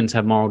humans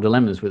have moral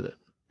dilemmas with it?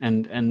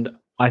 And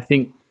I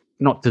think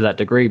not to that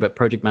degree, but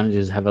project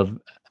managers have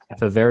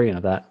a variant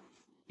of that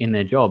in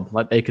their job.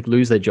 Like they could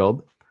lose their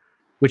job,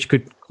 which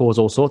could cause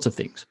all sorts of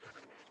things,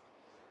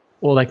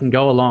 or they can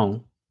go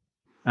along,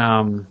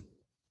 and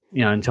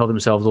tell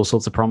themselves all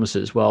sorts of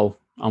promises. Well,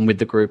 I'm with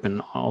the group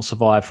and I'll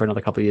survive for another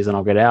couple of years and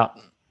I'll get out.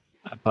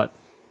 But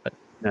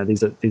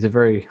these are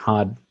very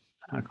hard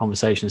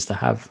conversations to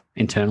have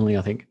internally,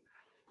 I think.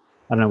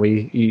 I don't know.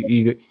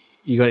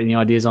 You got any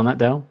ideas on that,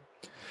 Dale?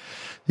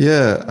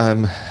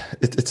 Yeah,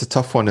 it's a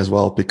tough one as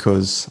well,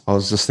 because I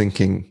was just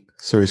thinking,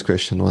 Siiry's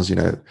question was,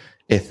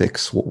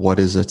 ethics, what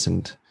is it?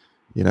 And,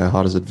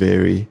 how does it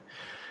vary?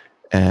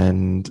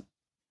 And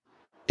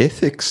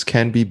ethics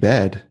can be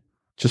bad.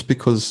 Just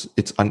because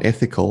it's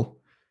unethical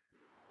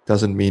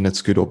doesn't mean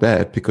it's good or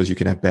bad, because you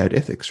can have bad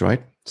ethics,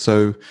 right?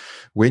 So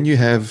when you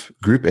have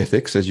group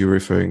ethics, as you're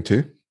referring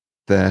to,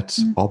 that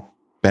are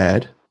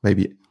bad,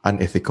 maybe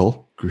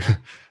unethical,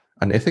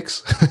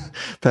 unethics,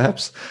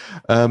 perhaps,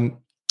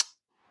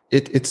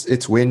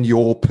 it's when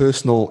your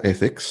personal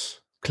ethics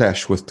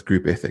clash with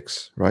group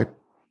ethics, right?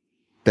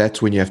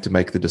 That's when you have to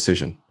make the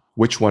decision.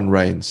 Which one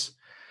reigns?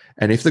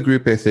 And if the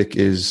group ethic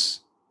is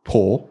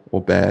poor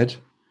or bad,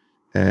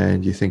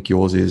 and you think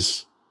yours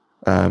is,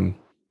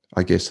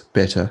 I guess,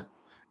 better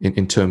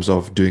in terms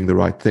of doing the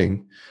right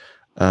thing,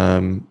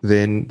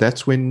 then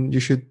that's when you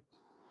should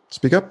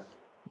speak up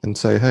and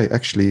say, hey,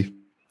 actually,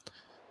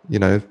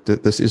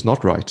 this is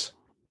not right.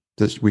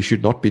 We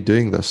should not be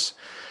doing this.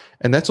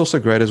 And that's also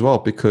great as well,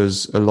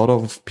 because a lot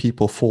of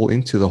people fall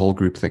into the whole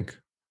group think.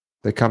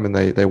 They come and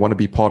they want to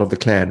be part of the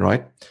clan,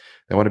 right?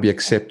 They want to be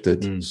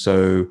accepted.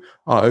 So,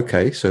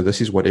 okay, so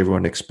this is what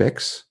everyone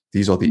expects.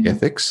 These are the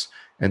ethics.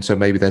 And so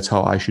maybe that's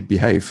how I should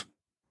behave.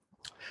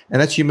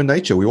 And that's human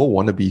nature. We all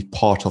want to be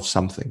part of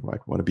something, right?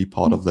 We want to be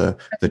part of the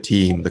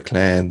team, the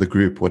clan, the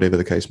group, whatever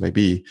the case may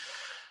be.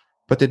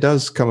 But there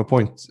does come a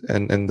point,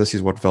 and this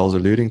is what Val's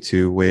alluding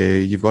to, where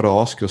you've got to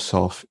ask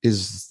yourself,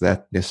 is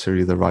that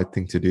necessarily the right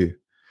thing to do?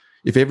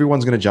 If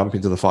everyone's going to jump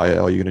into the fire,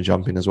 are you going to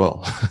jump in as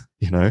well?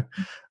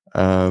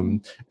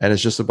 And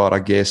it's just about, I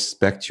guess,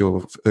 back to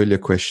your earlier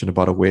question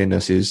about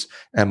awareness is,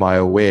 am I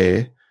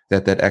aware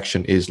that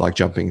action is like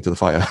jumping into the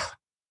fire?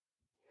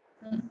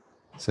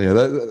 So yeah,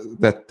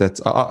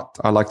 that's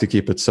I like to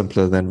keep it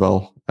simpler than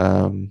Val.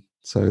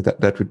 So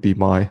that would be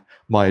my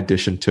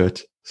addition to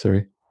it.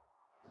 Sorry.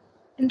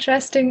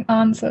 Interesting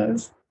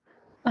answers.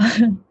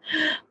 I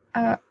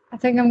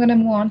think I'm going to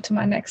move on to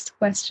my next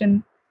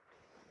question.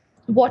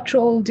 What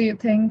role do you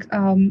think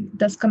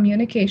does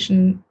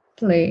communication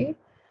play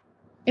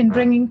in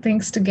bringing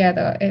things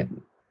together? It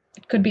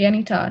could be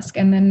any task.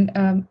 And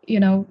then,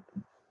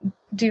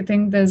 do you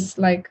think there's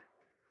like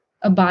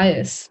a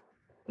bias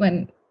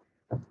when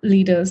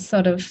leaders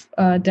sort of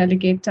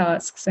delegate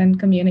tasks and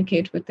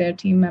communicate with their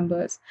team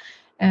members?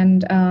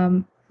 And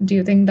do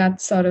you think that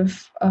sort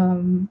of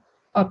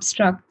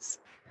obstructs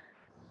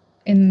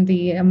in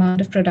the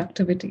amount of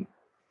productivity?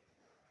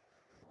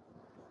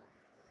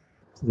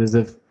 Is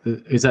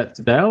that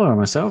Dale or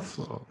myself?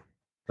 Or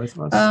both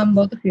of us?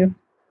 Both of you.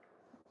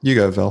 You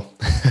go, Val.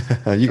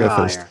 You go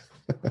first.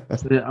 Yeah.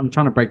 So I'm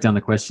trying to break down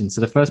the question.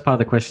 So the first part of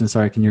the question,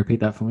 sorry, can you repeat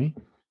that for me?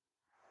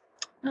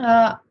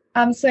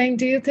 I'm saying,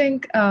 do you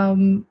think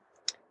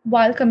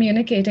while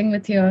communicating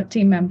with your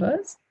team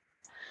members,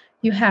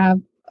 you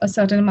have a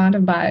certain amount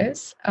of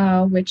bias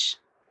which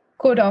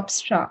could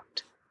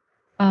obstruct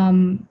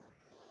in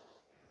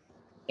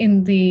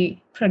the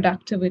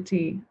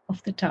productivity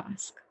of the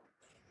task?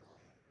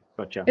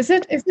 Gotcha. Is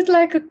it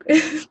like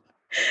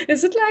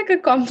a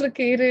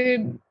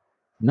complicated?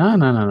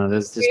 No.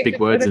 There's just big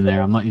words in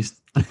there. I'm not used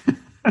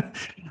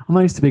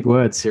to big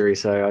words, Siiry.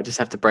 So I just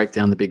have to break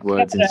down the big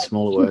words into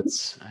smaller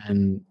words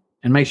and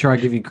make sure I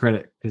give you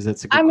credit, because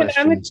that's a good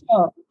question. I'm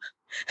sure.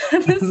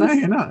 No,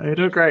 you're not. You're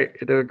doing great.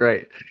 You're doing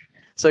great.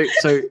 So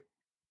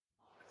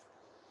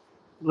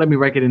let me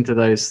break it into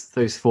those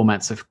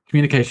formats of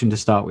communication to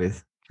start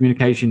with.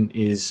 Communication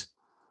is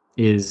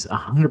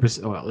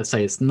 100%. Well, let's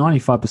say it's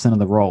 95% of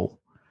the role.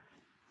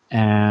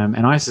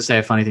 And I used to say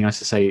a funny thing. I used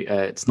to say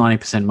it's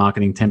 90%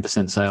 marketing,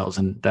 10% sales,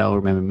 and they'll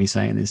remember me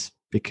saying this,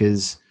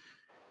 because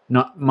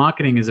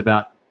marketing is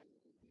about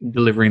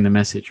delivering the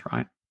message,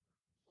 right,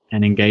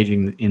 and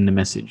engaging in the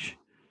message,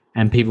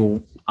 and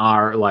people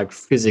are like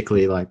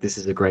physically like, this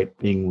is a great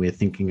thing we're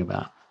thinking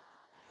about,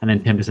 and then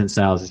 10%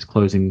 sales is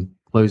closing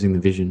the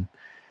vision,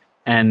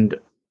 and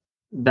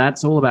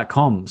that's all about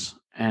comms.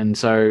 And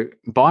so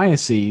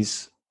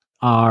biases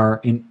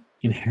are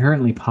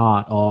inherently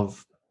part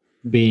of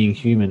being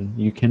human.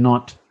 You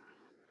cannot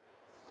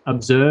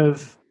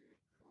observe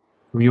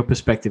from your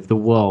perspective the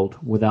world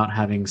without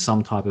having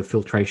some type of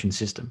filtration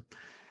system,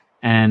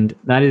 and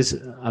that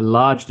is a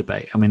large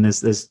debate. I mean,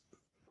 there's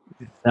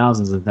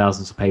thousands and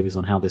thousands of papers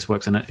on how this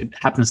works, and it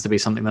happens to be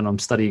something that I'm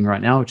studying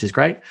right now, which is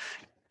great.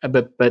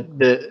 But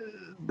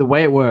the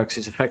way it works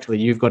is effectively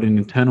you've got an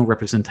internal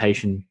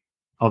representation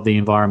of the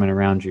environment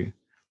around you.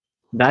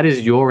 That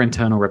is your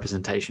internal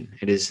representation.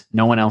 It is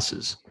no one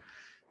else's.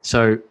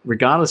 So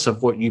regardless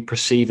of what you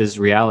perceive as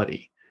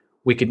reality,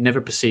 we could never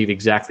perceive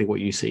exactly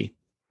what you see.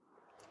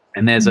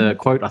 And there's a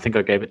quote, I think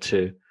I gave it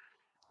to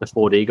the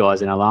 4D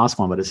guys in our last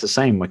one, but it's the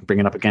same. We can bring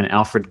it up again.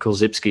 Alfred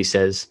Korzybski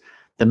says,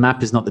 the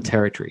map is not the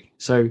territory.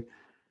 So,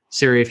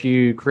 Siiry, if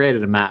you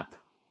created a map,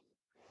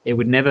 it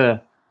would never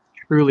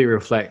truly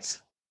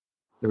reflect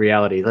the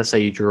reality. Let's say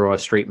you draw a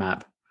street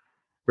map.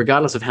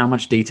 Regardless of how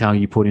much detail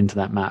you put into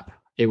that map,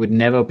 it would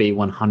never be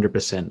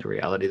 100% the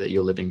reality that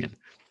you're living in.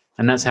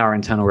 And that's how our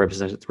internal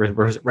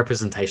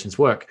representations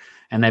work.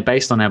 And they're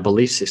based on our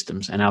belief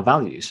systems and our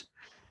values.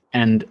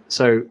 And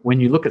so when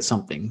you look at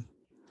something,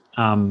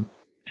 and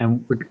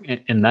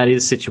that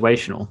is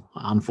situational,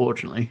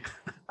 unfortunately.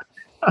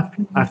 I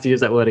have to use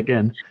that word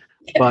again.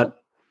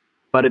 But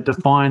it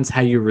defines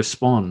how you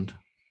respond.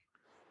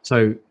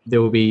 So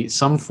there will be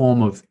some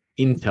form of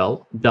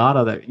intel,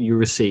 data that you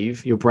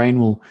receive. Your brain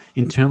will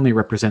internally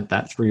represent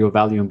that through your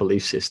value and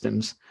belief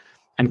systems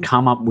and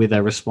come up with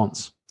a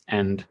response.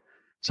 And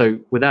so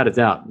without a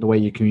doubt, the way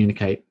you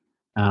communicate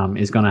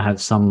is going to have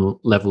some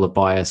level of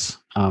bias.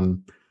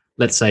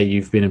 Let's say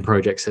you've been in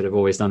projects that have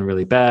always done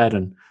really bad,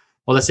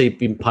 or let's say you've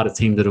been part of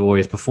teams that have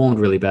always performed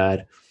really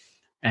bad.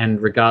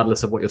 And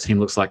regardless of what your team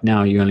looks like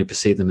now, you only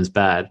perceive them as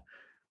bad.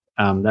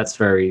 That's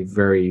very,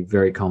 very,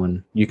 very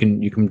common. You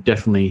can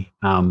definitely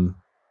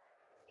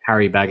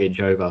carry baggage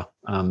over.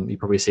 You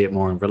probably see it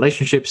more in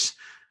relationships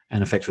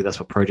And effectively, that's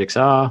what projects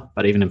are.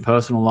 But even in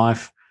personal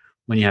life,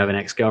 when you have an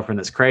ex-girlfriend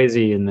that's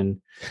crazy, and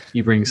then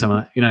you bring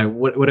some,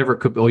 whatever it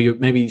could be, or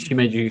maybe she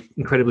made you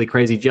incredibly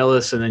crazy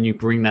jealous, and then you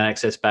bring that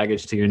excess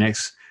baggage to your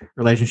next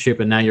relationship,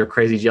 and now you're a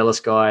crazy jealous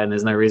guy, and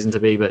there's no reason to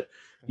be, but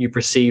you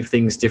perceive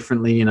things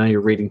differently.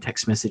 You're reading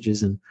text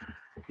messages and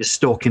you're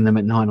stalking them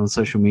at night on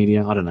social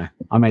media. I don't know.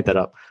 I made that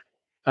up.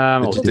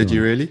 Did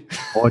you really?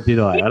 Or did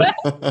I?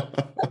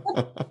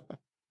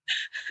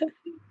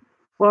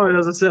 Well,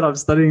 as I said, I'm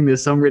studying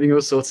this. I'm reading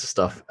all sorts of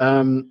stuff.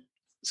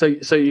 So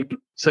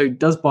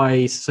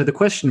the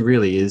question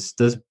really is,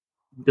 does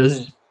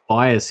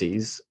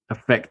biases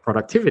affect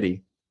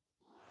productivity?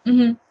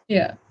 Mm-hmm.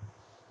 Yeah.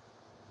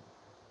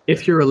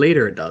 If you're a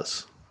leader, it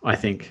does. I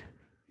think,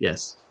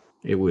 yes,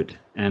 it would.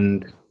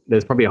 And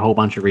there's probably a whole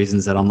bunch of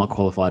reasons that I'm not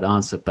qualified to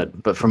answer.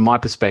 But from my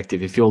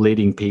perspective, if you're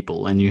leading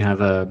people and you have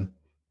a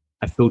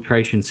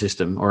filtration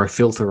system or a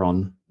filter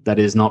on that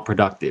is not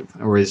productive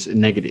or is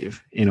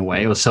negative in a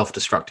way or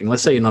self-destructing,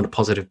 let's say you're not a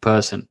positive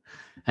person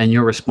and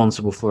you're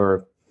responsible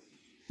for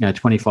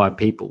 25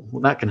 people,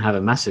 well, that can have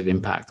a massive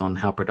impact on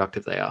how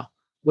productive they are,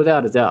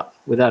 without a doubt.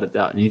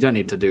 And you don't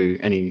need to do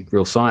any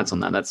real science on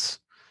that. That's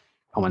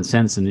common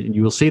sense. And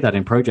you will see that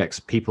in projects.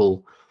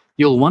 People,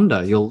 you'll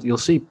wonder, you'll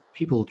see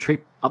people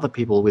treat other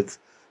people with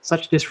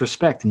such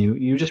disrespect, and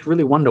you just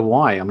really wonder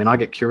why. I mean, I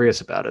get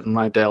curious about it, and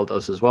my Dale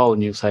does as well.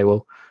 And you'll say,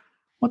 well,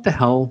 what the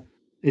hell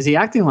is he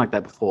acting like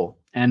that before?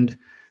 And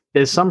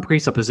there's some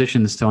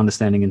presuppositions to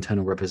understanding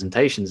internal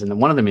representations. And then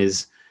one of them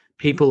is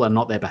people are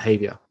not their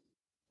behavior.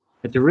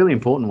 It's a really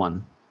important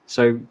one.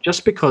 So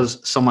just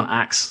because someone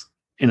acts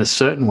in a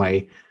certain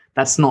way,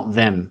 that's not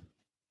them.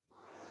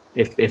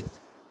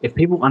 If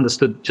people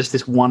understood just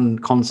this one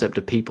concept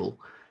of people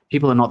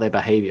are not their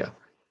behavior,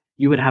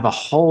 you would have a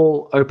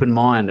whole open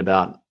mind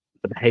about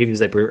the behaviors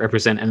they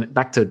represent. And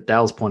back to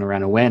Dale's point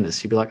around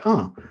awareness, you'd be like,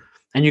 oh,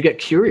 and you get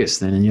curious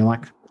then, and you're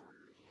like,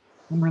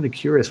 I'm really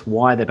curious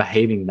why they're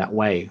behaving that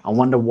way. I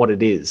wonder what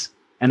it is.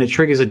 And it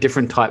triggers a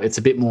different type. It's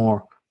a bit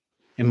more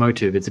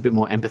emotive. It's a bit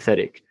more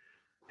empathetic.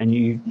 And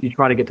you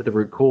try to get to the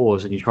root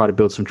cause, and you try to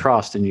build some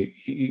trust, and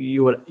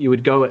you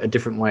would go a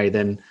different way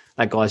than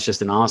that guy's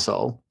just an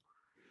arsehole.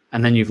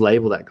 And then you've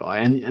labeled that guy.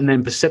 And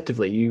then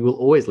perceptively, you will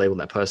always label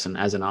that person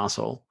as an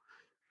arsehole.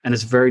 And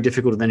it's very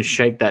difficult to then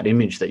shake that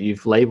image that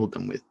you've labeled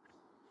them with.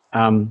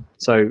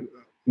 So,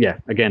 yeah,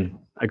 again,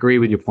 agree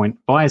with your point.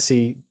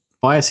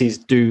 Biases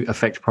do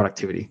affect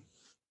productivity.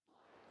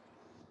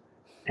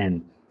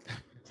 And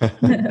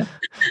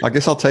I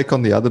guess I'll take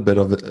on the other bit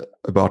of it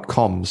about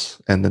comms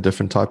and the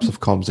different types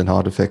of comms and how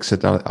it affects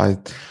it.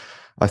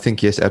 I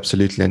think, yes,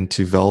 absolutely. And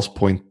to Val's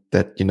point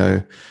that,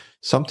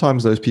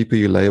 sometimes those people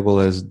you label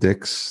as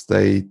dicks,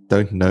 they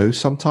don't know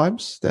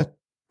sometimes that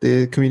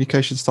their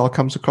communication style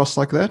comes across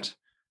like that.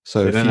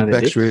 So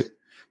feedback's really,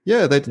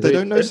 they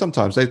don't know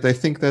sometimes. They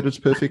think that it's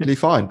perfectly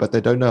fine, but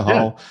they don't know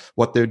how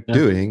what they're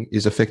doing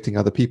is affecting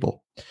other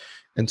people.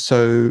 And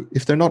so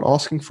if they're not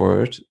asking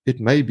for it, it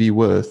may be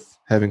worth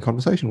having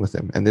conversation with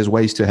them. And there's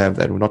ways to have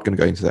that. We're not going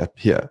to go into that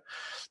here.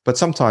 But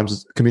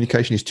sometimes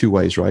communication is two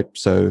ways, right?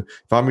 So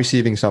if I'm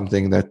receiving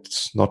something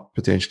that's not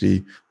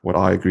potentially what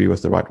I agree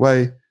with the right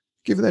way,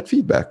 give that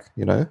feedback,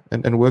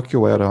 and work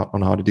your way out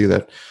on how to do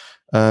that.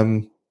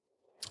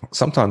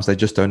 Sometimes they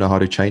just don't know how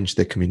to change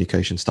their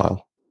communication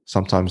style.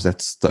 Sometimes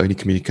that's the only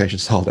communication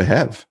style they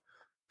have.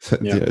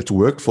 It's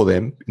worked for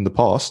them in the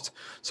past,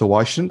 so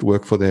why shouldn't it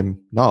work for them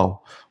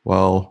now?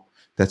 Well,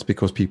 that's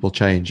because people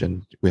change,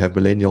 and we have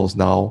millennials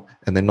now,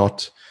 and they're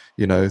not,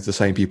 the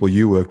same people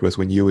you worked with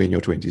when you were in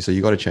your 20s. So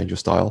you got to change your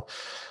style.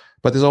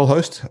 But there's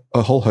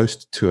a whole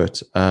host to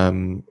it,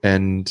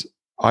 and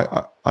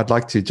I'd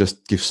like to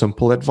just give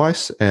simple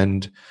advice.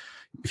 And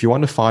if you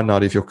want to find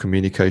out if your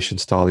communication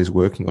style is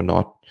working or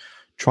not,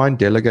 try and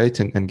delegate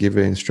and give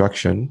an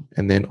instruction,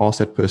 and then ask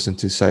that person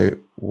to say,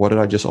 what did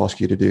I just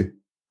ask you to do?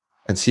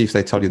 And see if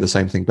they tell you the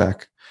same thing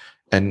back.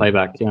 And play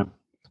back,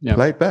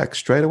 play it back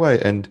straight away.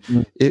 And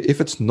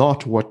if it's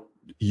not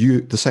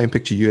the same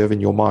picture you have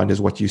in your mind as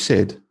what you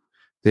said,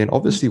 then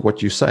obviously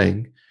what you're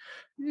saying,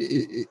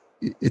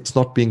 it's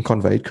not being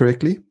conveyed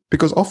correctly.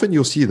 Because often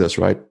you'll see this,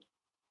 right?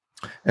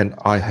 And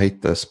I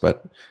hate this,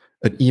 but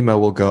an email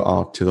will go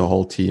out to the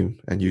whole team,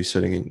 and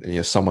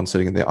someone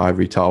sitting in their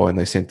ivory tower, and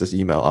they sent this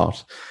email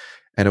out.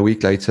 And a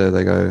week later,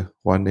 they go,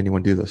 why didn't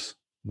anyone do this?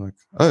 I'm like,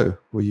 oh,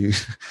 were you,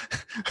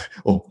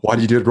 or why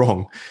did you do it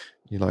wrong?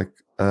 You're like,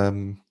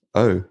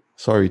 oh,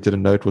 sorry,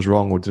 didn't know it was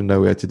wrong, or didn't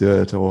know where to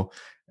do it.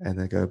 And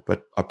they go,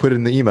 but I put it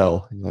in the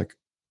email. And you're like,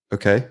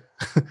 okay,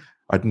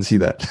 I didn't see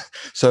that.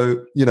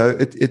 So,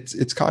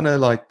 it's kind of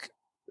like,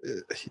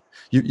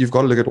 you've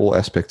got to look at all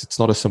aspects. It's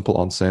not a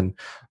simple answer. And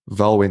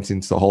Val went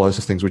into the whole host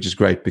of things, which is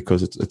great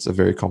because it's a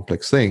very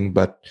complex thing.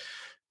 But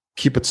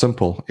keep it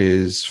simple,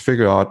 is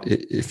figure out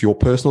if your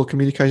personal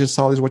communication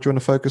style is what you want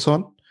to focus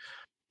on,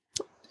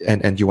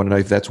 and you want to know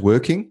if that's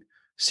working,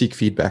 seek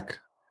feedback.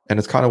 And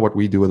it's kind of what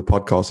we do with the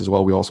podcast as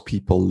well. We ask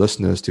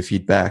listeners to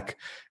feedback,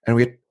 and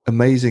we get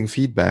amazing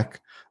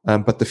feedback.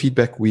 But the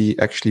feedback we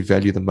actually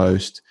value the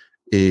most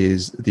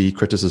is the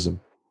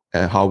criticism,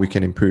 how we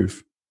can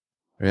improve.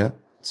 Yeah.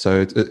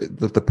 So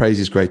the praise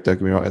is great. Don't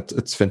get me wrong.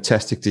 It's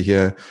fantastic to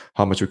hear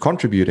how much we're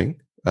contributing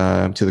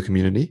to the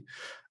community.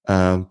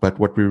 But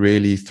what we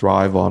really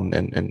thrive on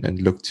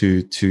and look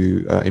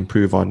to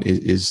improve on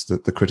is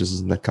the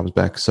criticism that comes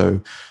back.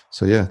 So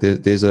yeah,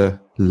 there's a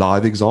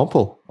live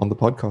example on the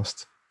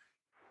podcast.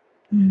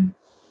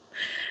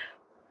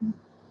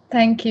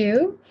 Thank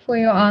you for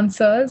your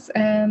answers,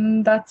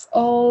 and that's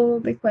all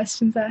the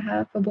questions I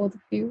have for both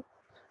of you.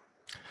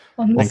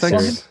 Well,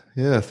 thanks.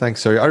 Yeah,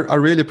 thanks, Siiry. I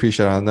really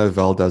appreciate it. I know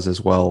Val does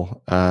as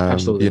well.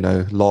 Absolutely.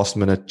 Last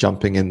minute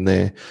jumping in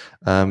there,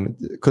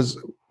 because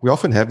we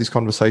often have these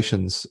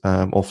conversations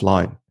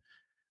offline,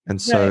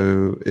 and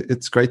so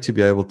it's great to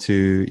be able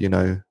to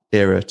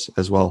air it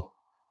as well.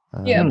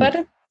 But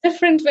it's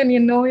different when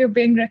you're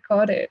being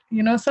recorded.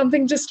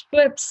 Something just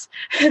flips.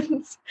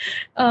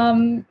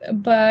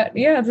 But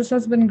yeah, this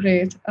has been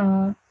great.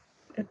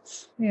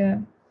 It's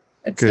good.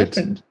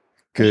 Different.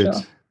 Good.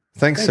 Sure.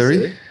 Thanks,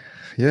 Siiry.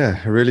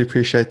 Yeah, I really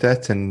appreciate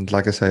that. And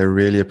like I say, I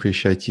really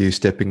appreciate you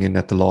stepping in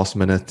at the last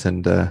minute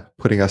and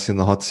putting us in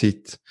the hot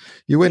seat.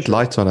 You went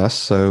light on us,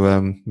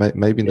 so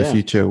maybe in the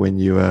future when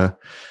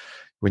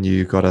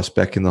you got us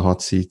back in the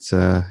hot seat,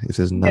 if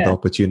there's another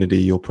opportunity,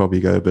 you'll probably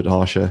go a bit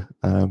harsher.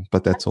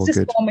 But that's all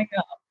good. Warming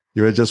up.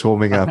 You were just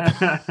warming up.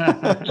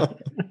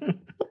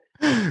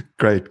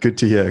 Great. Good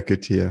to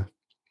hear.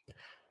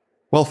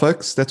 Well,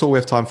 folks, that's all we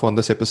have time for on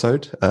this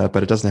episode, but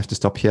it doesn't have to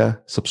stop here.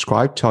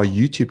 Subscribe to our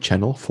YouTube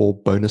channel for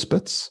bonus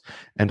bits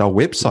and our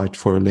website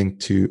for a link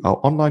to our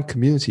online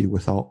community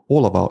with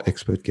all of our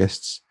expert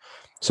guests.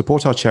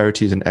 Support our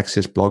charities and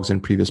access blogs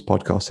and previous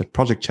podcasts at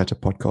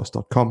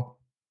projectchatterpodcast.com.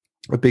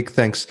 A big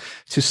thanks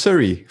to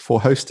Siiry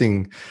for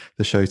hosting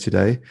the show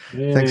today.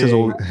 Yay. Thanks as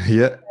always.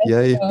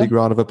 Yay. Big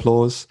round of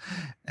applause.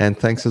 And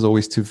thanks as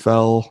always to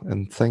Val.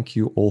 And thank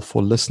you all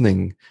for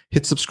listening.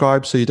 Hit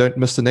subscribe so you don't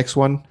miss the next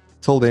one.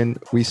 Till then,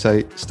 we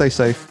say stay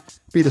safe,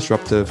 be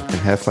disruptive, and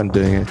have fun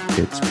doing it.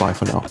 It's bye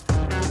for now.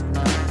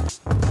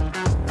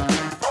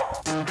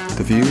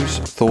 The views,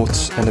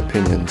 thoughts, and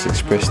opinions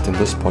expressed in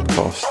this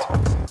podcast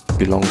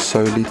belong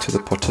solely to the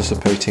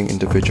participating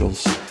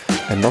individuals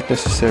and not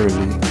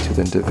necessarily to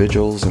the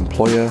individual's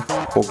employer,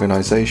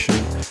 organization,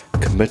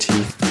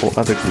 committee, or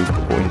other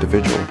group or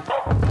individual.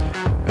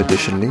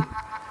 Additionally,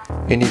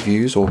 any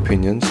views or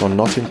opinions are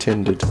not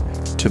intended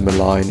to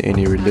malign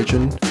any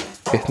religion,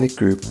 ethnic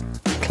group,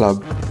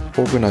 club,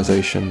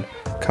 organization,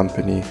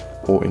 company,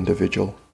 or individual.